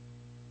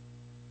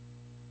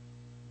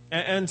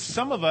 And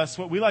some of us,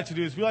 what we like to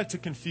do is we like to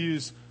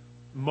confuse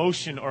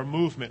motion or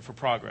movement for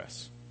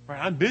progress. Right?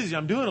 I'm busy.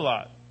 I'm doing a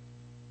lot.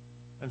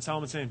 And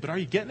Solomon's saying, but are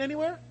you getting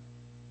anywhere?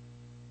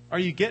 Are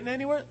you getting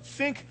anywhere?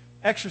 Think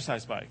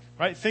exercise bike.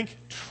 Right? Think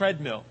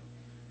treadmill.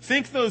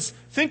 Think those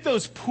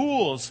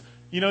pools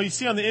You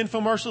see on the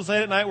infomercials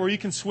late at night where you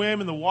can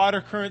swim and the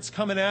water current's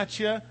coming at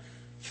you.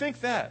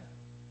 Think that.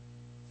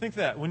 Think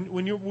that. When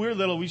we were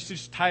little, we used to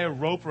just tie a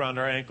rope around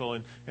our ankle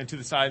and to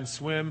the side and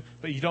swim,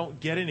 but you don't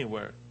get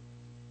anywhere.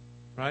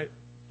 Right?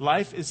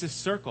 Life is a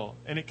circle,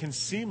 and it can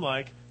seem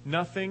like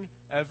nothing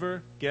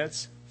ever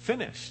gets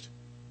finished.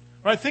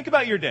 Right? Think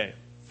about your day.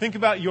 Think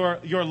about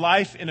your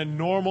life in a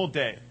normal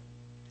day.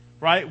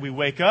 Right? We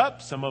wake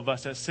up, some of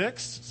us at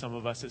 6, some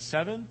of us at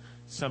 7,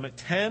 some at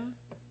 10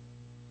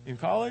 in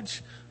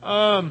college.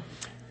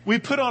 We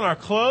put on our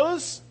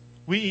clothes.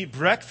 We eat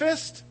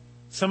breakfast.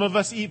 Some of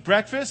us eat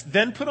breakfast,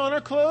 then put on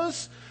our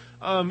clothes.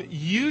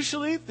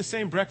 Usually the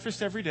same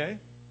breakfast every day.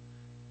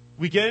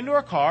 We get into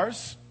our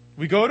cars.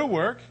 We go to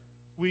work.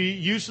 We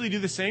usually do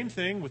the same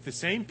thing with the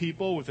same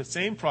people, with the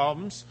same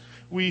problems.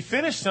 We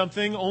finish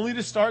something only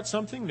to start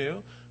something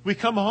new. We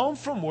come home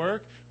from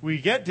work. We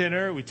get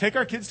dinner. We take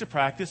our kids to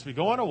practice. We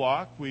go on a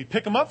walk. We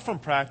pick them up from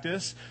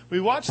practice.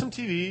 We watch some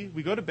TV.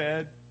 We go to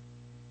bed.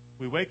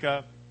 We wake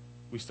up.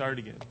 We start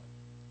again.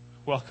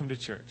 Welcome to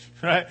church,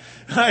 right?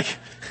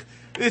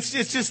 It's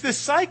just this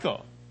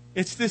cycle.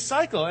 It's this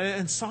cycle.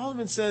 And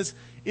Solomon says,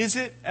 is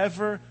it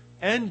ever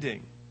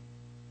ending?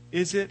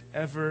 Is it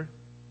ever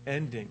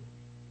ending?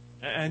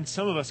 And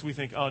some of us, we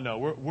think, oh no,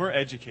 we're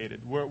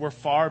educated. We're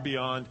far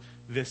beyond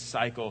this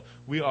cycle.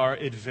 We are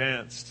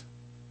advanced.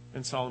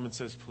 And Solomon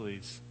says,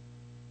 please.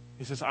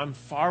 He says, I'm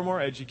far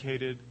more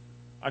educated.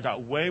 I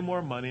got way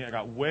more money. I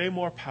got way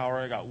more power.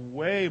 I got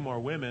way more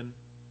women.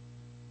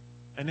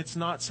 And it's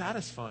not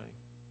satisfying.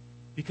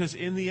 Because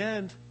in the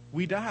end,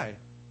 we die.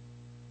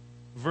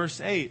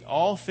 Verse 8,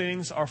 all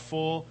things are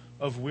full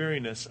of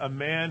weariness. A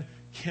man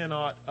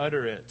cannot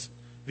utter it.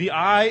 The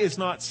eye is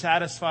not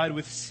satisfied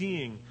with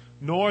seeing,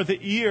 nor the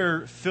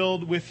ear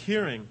filled with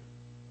hearing.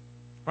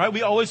 Right?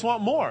 We always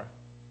want more.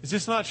 Is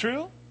this not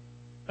true?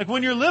 Like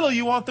when you're little,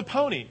 you want the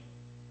pony.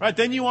 Right?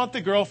 Then you want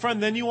the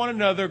girlfriend. Then you want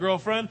another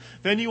girlfriend.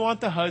 Then you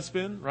want the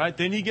husband. Right?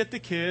 Then you get the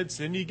kids.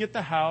 Then you get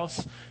the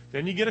house.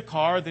 Then you get a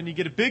car. Then you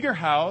get a bigger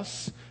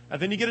house.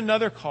 And then you get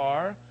another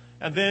car.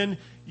 And then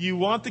you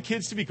want the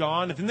kids to be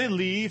gone, and then they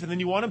leave, and then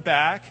you want them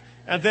back,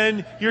 and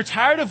then you're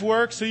tired of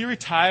work, so you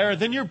retire,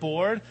 then you're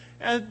bored,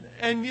 and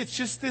it's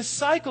just this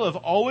cycle of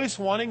always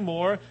wanting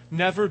more,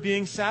 never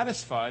being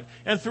satisfied.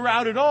 And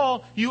throughout it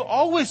all, you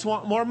always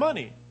want more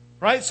money,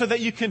 right? So that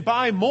you can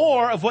buy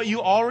more of what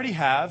you already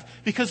have,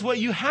 because what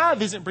you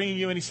have isn't bringing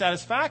you any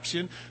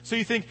satisfaction. So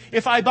you think,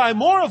 if I buy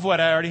more of what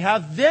I already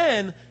have,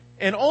 then,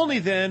 and only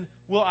then,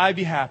 will I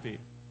be happy.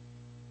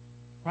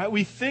 Right?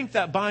 We think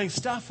that buying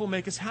stuff will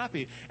make us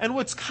happy. And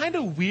what's kind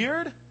of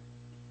weird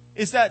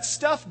is that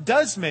stuff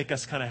does make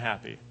us kind of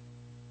happy.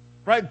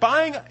 Right?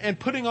 Buying and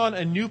putting on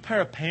a new pair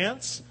of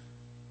pants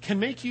can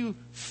make you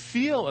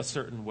feel a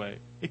certain way.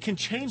 It can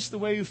change the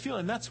way you feel,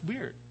 and that's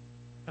weird.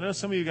 I know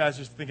some of you guys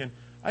are thinking,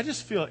 I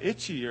just feel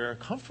itchy or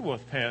comfortable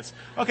with pants.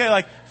 Okay,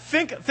 like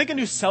think a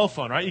new cell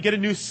phone, right? You get a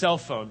new cell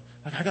phone.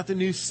 Like I got the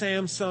new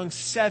Samsung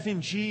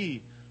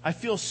 7G. I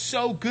feel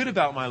so good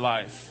about my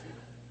life.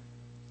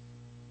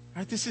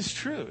 Right, this is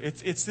true.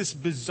 It's this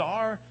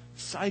bizarre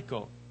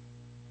cycle.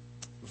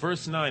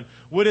 Verse 9.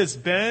 What has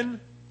been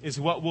is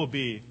what will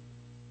be.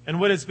 And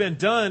what has been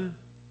done,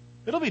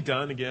 it'll be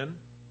done again.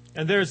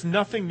 And there is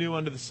nothing new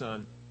under the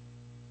sun.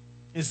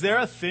 Is there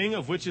a thing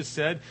of which is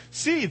said,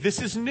 see,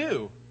 this is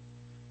new?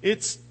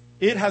 It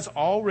has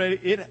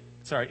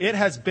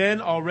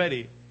been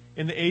already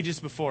in the ages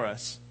before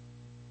us.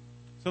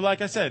 So like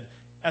I said,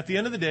 at the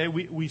end of the day,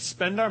 we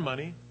spend our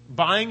money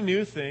buying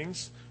new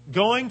things,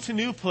 going to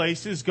new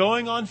places,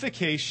 going on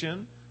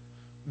vacation,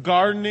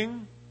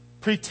 gardening,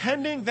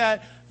 pretending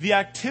that the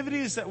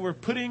activities that we're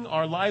putting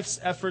our life's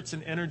efforts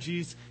and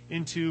energies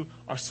into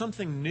are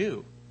something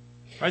new.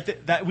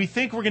 Right? That we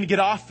think we're going to get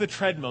off the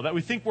treadmill, that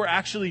we think we're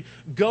actually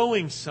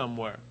going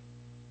somewhere.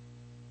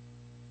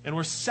 And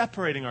we're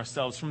separating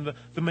ourselves from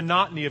the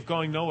monotony of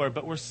going nowhere,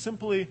 but we're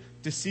simply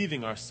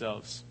deceiving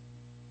ourselves.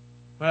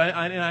 Right?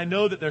 And I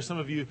know that there's some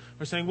of you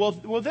who are saying, well,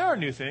 there are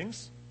new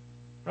things.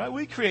 Right?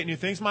 We create new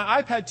things.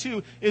 My iPad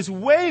 2 is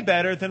way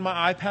better than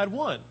my iPad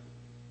 1.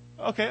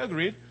 Okay,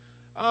 agreed.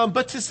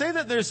 But to say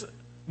that there's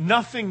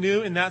nothing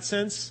new in that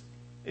sense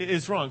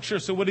is wrong. Sure,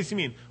 so what does he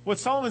mean? What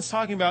Solomon's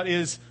talking about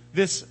is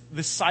this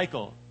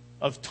cycle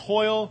of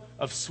toil,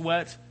 of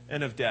sweat,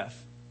 and of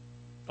death,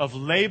 of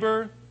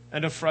labor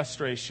and of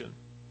frustration.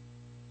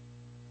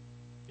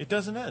 It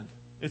doesn't end.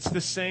 It's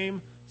the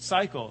same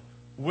cycle.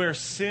 Where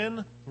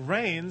sin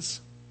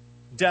reigns,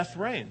 death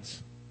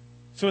reigns.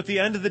 So at the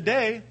end of the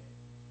day,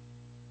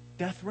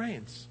 death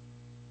reigns.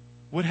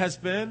 What has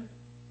been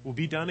will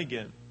be done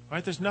again.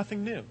 Right? There's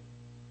nothing new.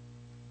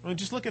 I mean,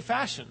 just look at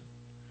fashion.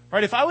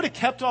 Right? If I would have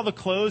kept all the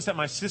clothes that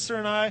my sister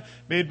and I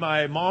made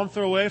my mom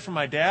throw away from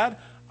my dad,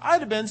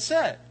 I'd have been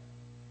set.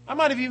 I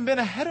might have even been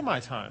ahead of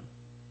my time.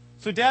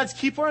 So dads,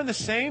 keep wearing the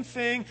same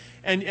thing,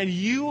 and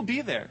you will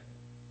be there.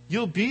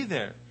 You'll be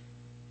there.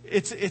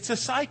 It's a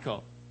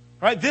cycle.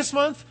 Right? This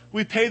month,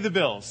 we pay the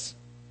bills.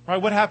 Right?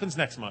 What happens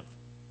next month?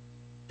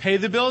 Pay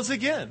the bills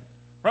again.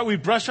 Right? We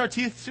brush our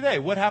teeth today.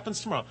 What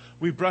happens tomorrow?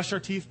 We brush our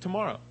teeth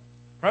tomorrow.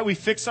 Right? We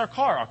fix our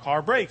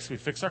car breaks. We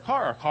fix our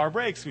car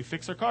breaks. We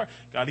fix our car.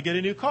 Got to get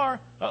a new car.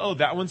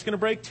 That one's going to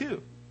break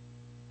too.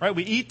 Right?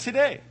 We eat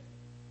today.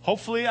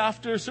 Hopefully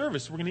after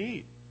service, we're going to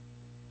eat.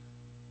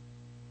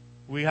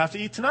 We have to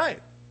eat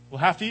tonight. We'll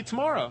have to eat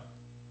tomorrow.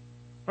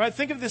 Right?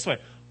 Think of it this way.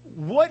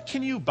 What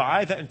can you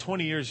buy that in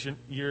 20 years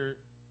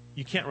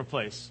you can't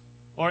replace?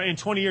 Or in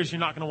 20 years you're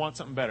not going to want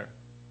something better?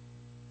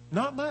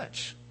 Not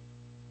much.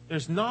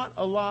 There's not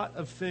a lot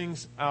of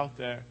things out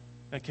there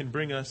that can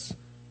bring us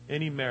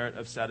any merit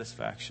of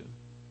satisfaction.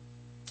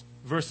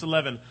 Verse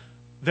 11,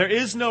 there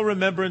is no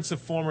remembrance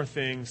of former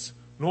things,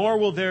 nor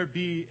will there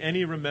be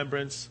any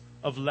remembrance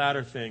of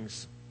latter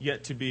things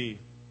yet to be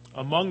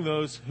among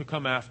those who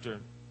come after.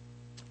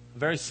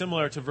 Very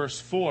similar to verse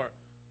 4.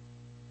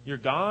 You're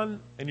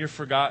gone and you're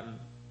forgotten.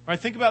 Right?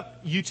 Think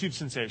about YouTube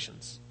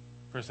sensations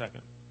for a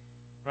second.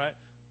 Right?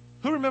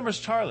 Who remembers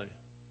Charlie?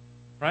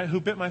 Right? Who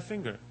bit my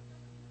finger?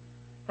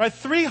 Right?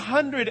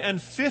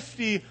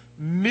 350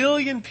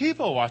 million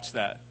people watch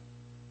that.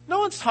 No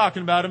one's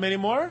talking about him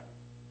anymore.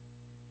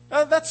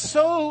 That's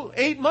so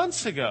 8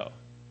 months ago.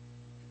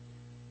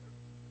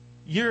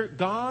 You're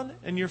gone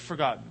and you're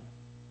forgotten.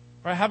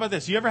 Right? How about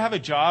this? You ever have a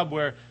job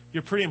where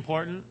you're pretty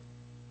important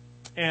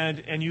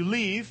and you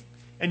leave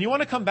and you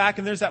want to come back,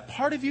 and there's that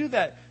part of you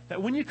that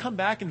when you come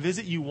back and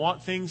visit, you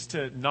want things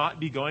to not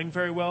be going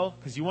very well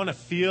because you want to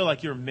feel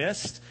like you're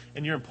missed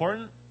and you're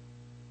important.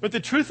 But the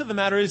truth of the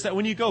matter is that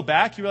when you go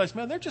back, you realize,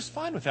 man, they're just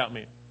fine without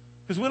me.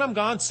 Because when I'm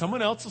gone,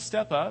 someone else will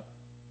step up.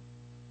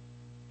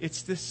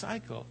 It's this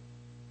cycle.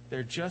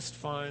 They're just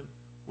fine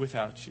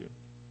without you.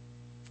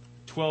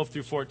 12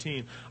 through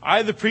 14.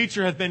 I, the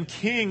preacher, have been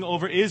king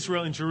over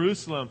Israel in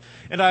Jerusalem,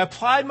 and I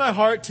applied my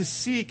heart to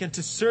seek and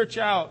to search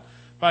out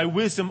by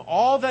wisdom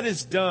all that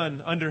is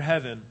done under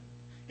heaven.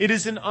 It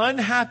is an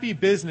unhappy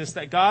business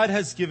that God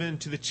has given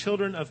to the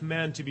children of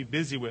men to be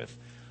busy with.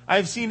 I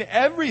have seen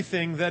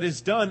everything that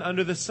is done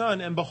under the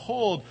sun, and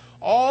behold,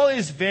 all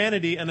is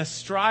vanity and a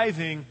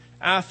striving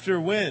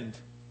after wind.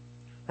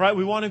 Right?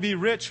 We want to be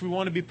rich. We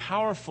want to be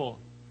powerful,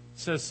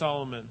 says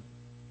Solomon.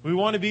 We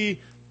want to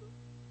be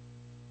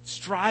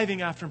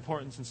striving after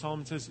importance. And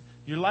Solomon says,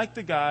 you're like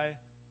the guy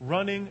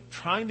running,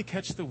 trying to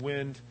catch the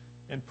wind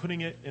and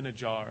putting it in a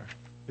jar.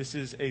 This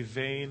is a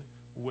vain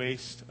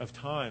waste of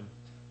time.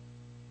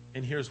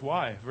 And here's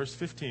why. Verse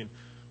 15.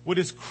 What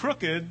is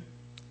crooked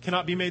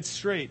cannot be made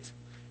straight,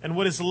 and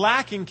what is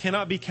lacking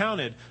cannot be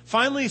counted.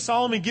 Finally,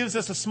 Solomon gives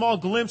us a small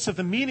glimpse of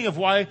the meaning of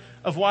why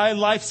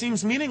life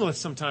seems meaningless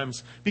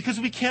sometimes. Because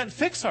we can't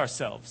fix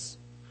ourselves.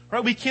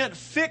 Right? We can't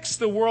fix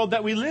the world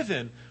that we live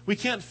in. We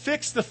can't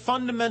fix the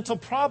fundamental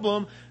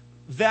problem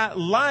that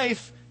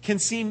life can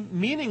seem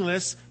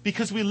meaningless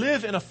because we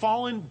live in a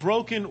fallen,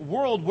 broken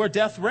world where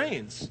death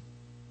reigns.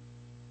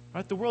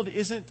 Right? The world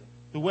isn't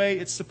the way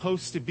it's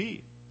supposed to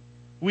be.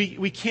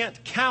 We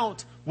can't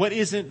count what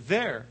isn't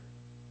there.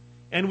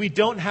 And we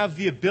don't have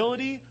the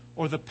ability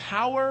or the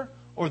power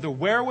or the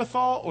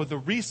wherewithal or the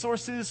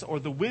resources or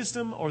the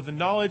wisdom or the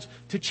knowledge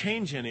to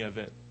change any of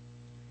it.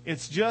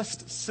 It's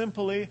just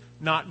simply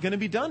not going to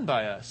be done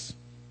by us.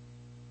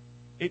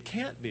 It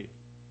can't be.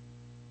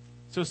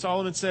 So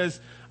Solomon says,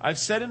 I've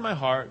said in my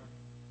heart,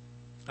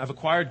 I've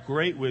acquired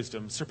great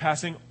wisdom,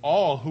 surpassing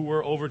all who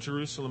were over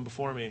Jerusalem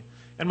before me.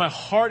 And my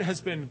heart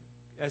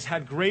has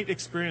had great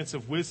experience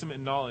of wisdom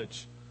and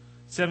knowledge.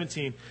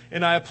 17,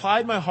 and I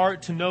applied my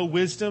heart to know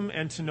wisdom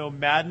and to know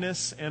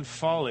madness and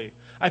folly.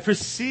 I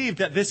perceived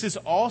that this is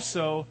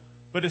also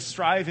but a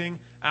striving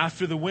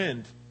after the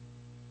wind.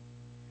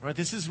 Right?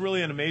 This is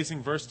really an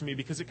amazing verse to me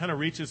because it kind of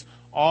reaches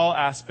all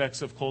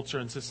aspects of culture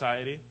and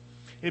society.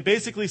 It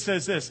basically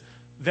says this,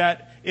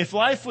 that if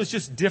life was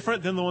just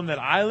different than the one that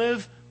I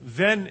live,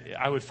 then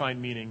I would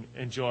find meaning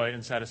and joy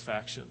and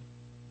satisfaction.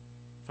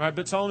 All right,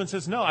 but Solomon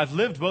says, no, I've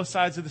lived both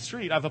sides of the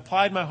street. I've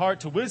applied my heart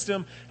to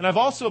wisdom, and I've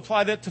also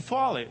applied it to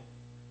folly.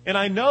 And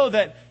I know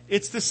that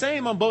it's the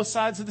same on both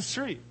sides of the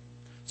street.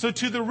 So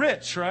to the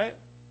rich, right?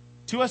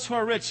 To us who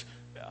are rich,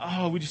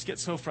 we just get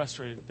so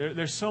frustrated.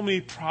 There's so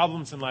many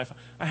problems in life.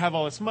 I have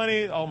all this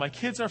money, all my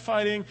kids are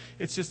fighting.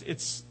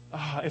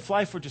 If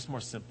life were just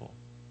more simple.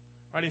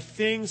 Right? If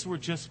things were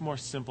just more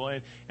simple.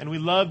 And we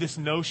love this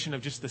notion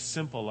of just the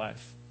simple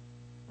life.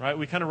 Right?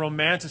 We kind of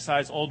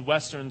romanticize old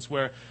westerns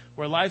where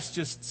life's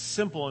just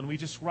simple and we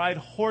just ride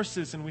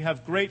horses and we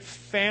have great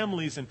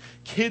families and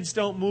kids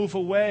don't move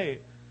away.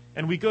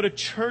 And we go to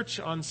church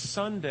on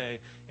Sunday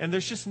and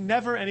there's just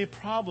never any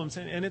problems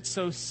and it's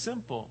so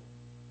simple.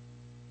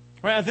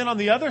 Right? And then on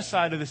the other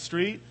side of the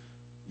street,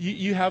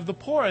 you have the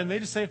poor and they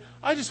just say,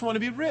 I just want to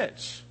be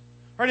rich.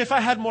 Right? If I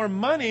had more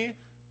money,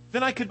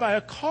 then I could buy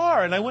a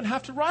car and I wouldn't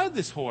have to ride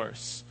this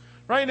horse.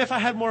 Right? And if I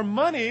had more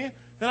money,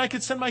 then I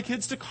could send my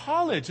kids to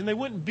college and they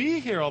wouldn't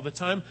be here all the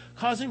time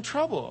causing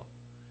trouble.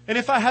 And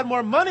if I had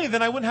more money,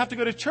 then I wouldn't have to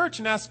go to church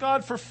and ask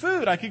God for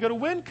food. I could go to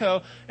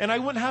Winco and I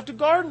wouldn't have to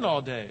garden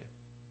all day.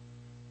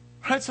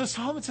 Right? So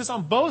Solomon says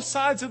on both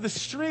sides of the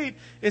street,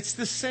 it's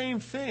the same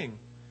thing.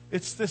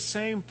 It's the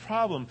same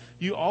problem.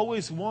 You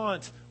always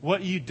want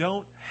what you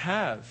don't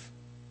have.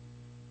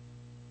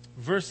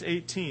 Verse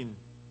 18.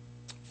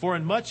 For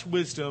in much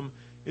wisdom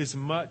is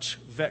much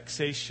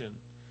vexation,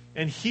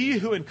 and he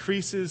who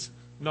increases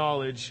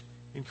knowledge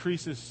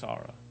increases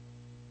sorrow.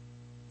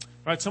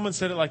 Right? Someone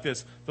said it like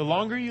this: the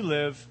longer you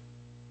live,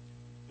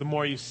 the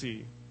more you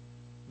see.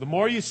 The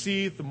more you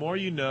see, the more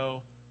you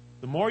know.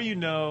 The more you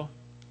know,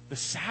 the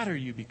sadder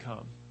you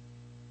become.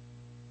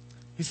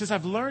 He says,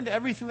 I've learned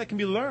everything that can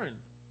be learned.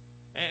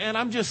 And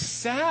I'm just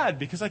sad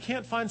because I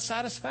can't find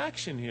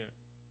satisfaction here.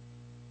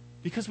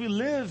 Because we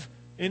live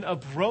in a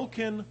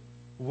broken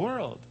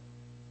world.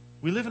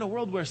 We live in a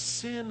world where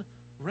sin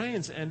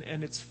reigns,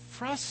 and it's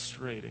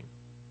frustrating.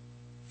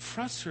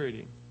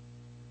 Frustrating.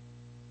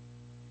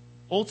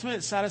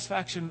 Ultimate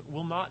satisfaction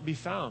will not be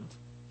found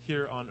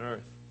here on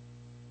earth,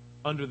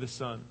 under the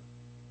sun.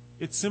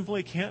 It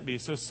simply can't be.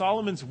 So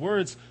Solomon's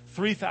words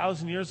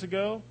 3,000 years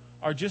ago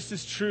are just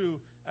as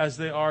true as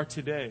they are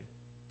today.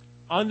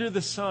 Under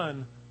the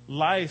sun,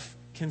 life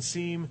can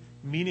seem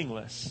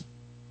meaningless.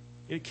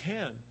 It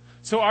can.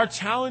 So our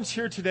challenge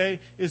here today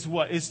is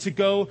what? Is to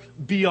go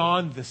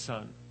beyond the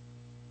sun.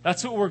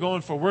 That's what we're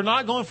going for. We're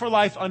not going for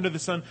life under the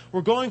sun.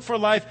 We're going for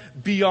life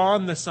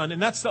beyond the sun.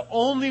 And that's the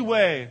only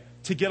way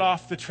to get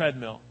off the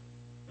treadmill.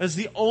 That's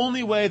the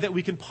only way that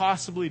we can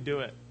possibly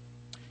do it.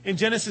 In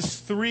Genesis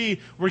 3,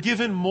 we're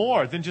given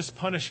more than just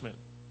punishment.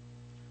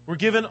 We're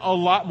given a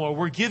lot more.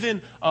 We're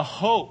given a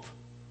hope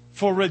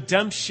for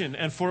redemption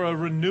and for a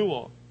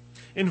renewal.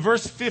 In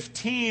verse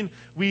 15,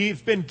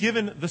 we've been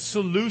given the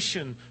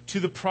solution to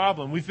the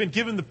problem. We've been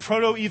given the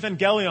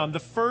proto-evangelion, the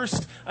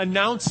first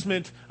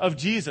announcement of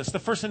Jesus, the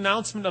first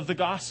announcement of the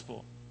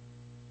gospel.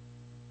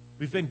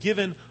 We've been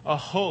given a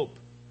hope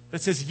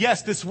that says,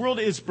 yes, this world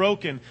is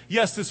broken.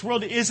 Yes, this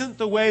world isn't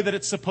the way that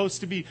it's supposed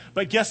to be.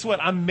 But guess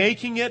what? I'm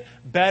making it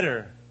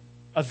better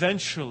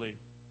eventually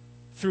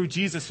through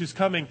Jesus who's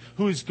coming,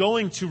 who is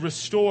going to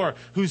restore,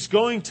 who's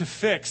going to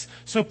fix.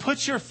 So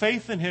put your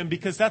faith in him,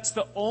 because that's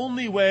the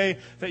only way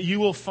that you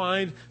will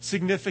find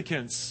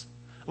significance.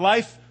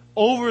 Life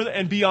over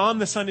and beyond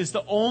the sun is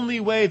the only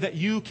way that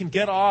you can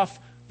get off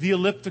the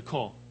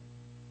elliptical.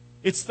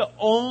 It's the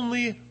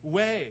only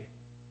way.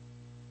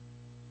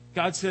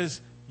 God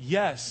says,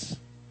 yes,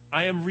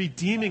 I am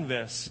redeeming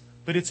this,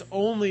 but it's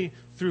only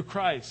through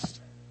Christ.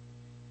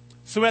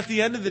 So at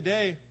the end of the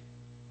day,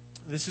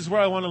 this is where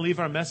I want to leave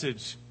our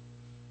message.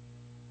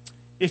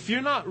 If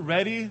you're not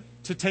ready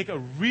to take a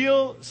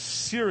real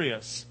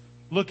serious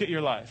look at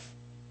your life,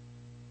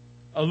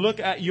 a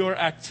look at your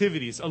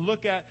activities, a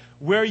look at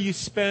where you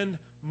spend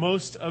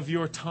most of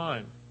your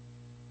time,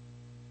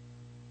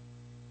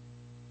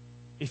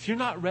 if you're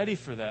not ready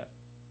for that,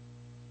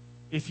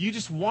 if you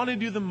just want to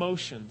do the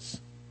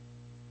motions,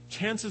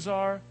 chances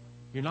are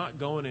you're not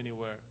going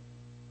anywhere.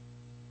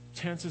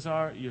 Chances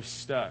are you're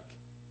stuck.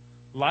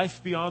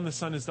 Life beyond the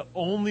sun is the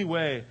only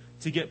way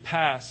to get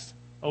past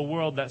a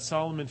world that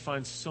Solomon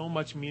finds so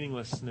much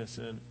meaninglessness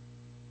in.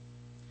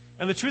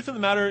 And the truth of the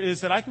matter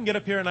is that I can get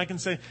up here and I can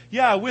say,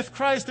 yeah, with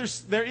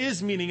Christ there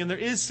is meaning and there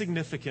is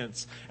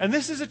significance. And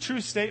this is a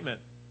true statement.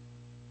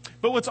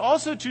 But what's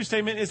also a true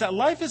statement is that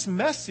life is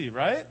messy,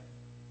 right?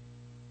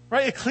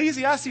 Right?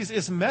 Ecclesiastes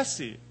is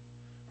messy.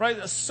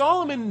 Right?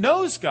 Solomon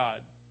knows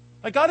God.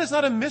 Like, God is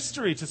not a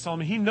mystery to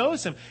Solomon. He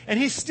knows him. And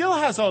he still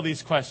has all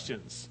these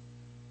questions.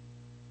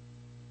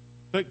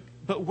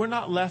 But we're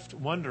not left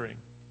wondering.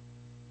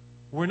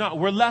 We're not.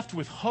 We're left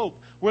with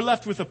hope. We're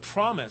left with a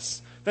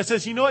promise that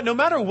says, you know what? No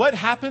matter what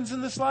happens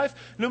in this life,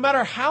 no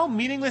matter how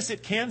meaningless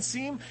it can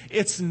seem,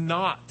 it's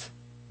not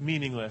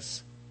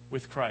meaningless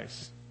with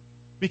Christ.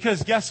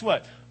 Because guess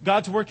what?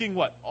 God's working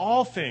what?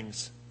 All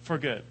things for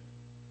good.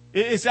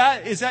 Is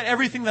that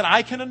everything that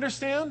I can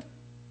understand?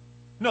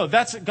 No,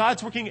 that's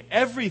God's working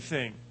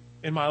everything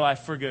in my life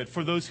for good,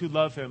 for those who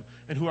love him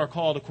and who are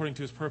called according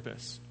to his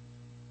purpose.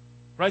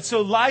 Right?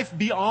 So life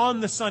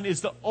beyond the sun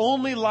is the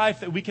only life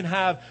that we can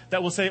have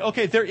that will say,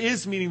 okay, there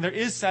is meaning, there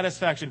is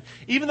satisfaction.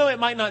 Even though it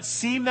might not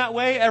seem that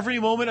way every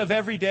moment of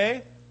every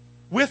day,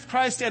 with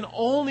Christ and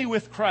only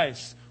with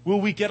Christ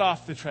will we get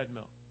off the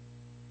treadmill.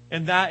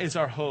 And that is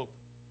our hope.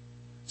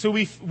 So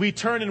we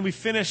turn and we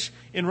finish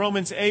in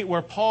Romans 8,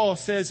 where Paul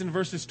says in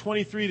verses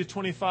 23 to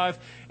 25,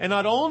 and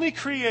not only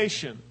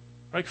creation,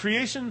 right?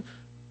 Creation,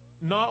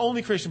 not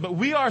only creation, but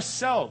we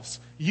ourselves,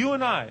 you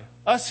and I,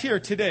 us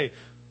here today,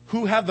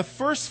 who have the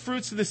first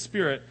fruits of the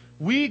Spirit,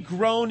 we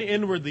groan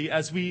inwardly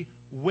as we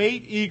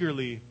wait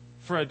eagerly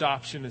for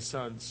adoption as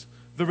sons,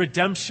 the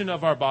redemption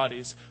of our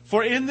bodies.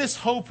 For in this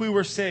hope we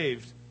were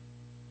saved.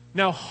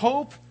 Now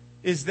hope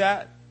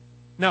that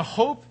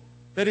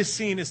is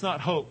seen is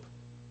not hope.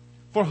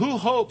 For who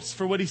hopes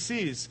for what he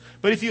sees?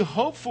 But if you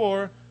hope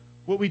for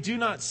what we do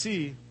not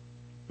see,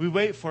 we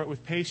wait for it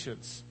with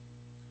patience.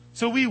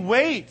 So we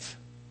wait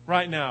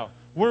right now.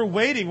 We're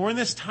waiting. We're in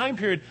this time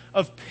period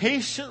of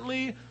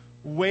patiently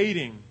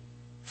waiting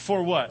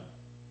for what?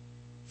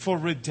 For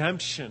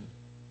redemption.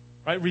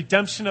 Right?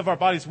 Redemption of our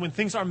bodies. When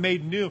things are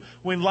made new.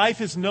 When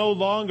life is no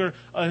longer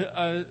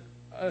a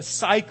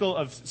cycle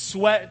of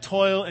sweat,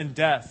 toil, and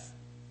death.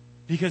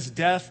 Because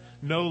death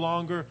no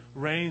longer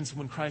reigns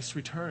when Christ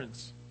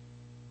returns.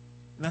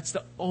 And that's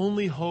the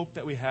only hope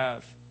that we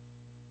have.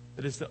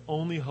 That is the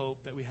only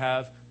hope that we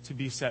have to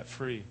be set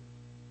free.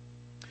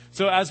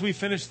 So as we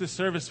finish this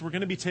service, we're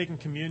going to be taking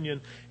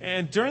communion.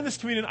 And during this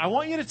communion, I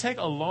want you to take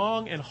a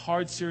long and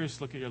hard, serious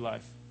look at your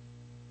life.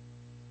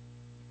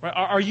 Right?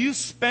 Are you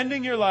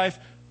spending your life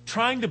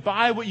trying to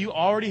buy what you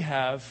already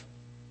have,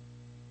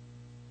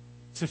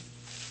 to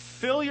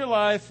fill your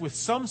life with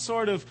some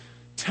sort of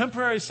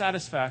temporary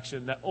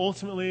satisfaction that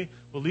ultimately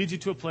will lead you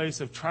to a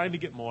place of trying to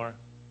get more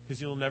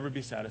because you'll never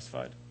be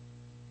satisfied?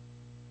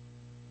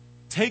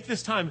 Take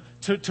this time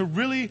to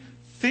really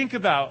think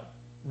about,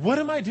 what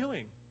am I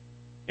doing?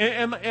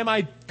 Am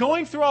I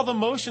going through all the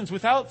motions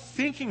without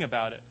thinking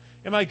about it?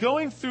 Am I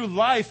going through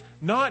life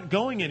not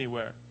going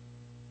anywhere?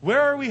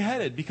 Where are we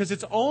headed? Because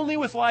it's only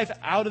with life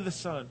out of the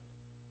sun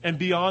and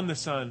beyond the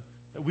sun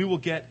that we will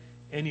get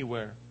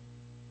anywhere.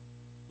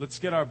 Let's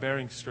get our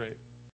bearings straight.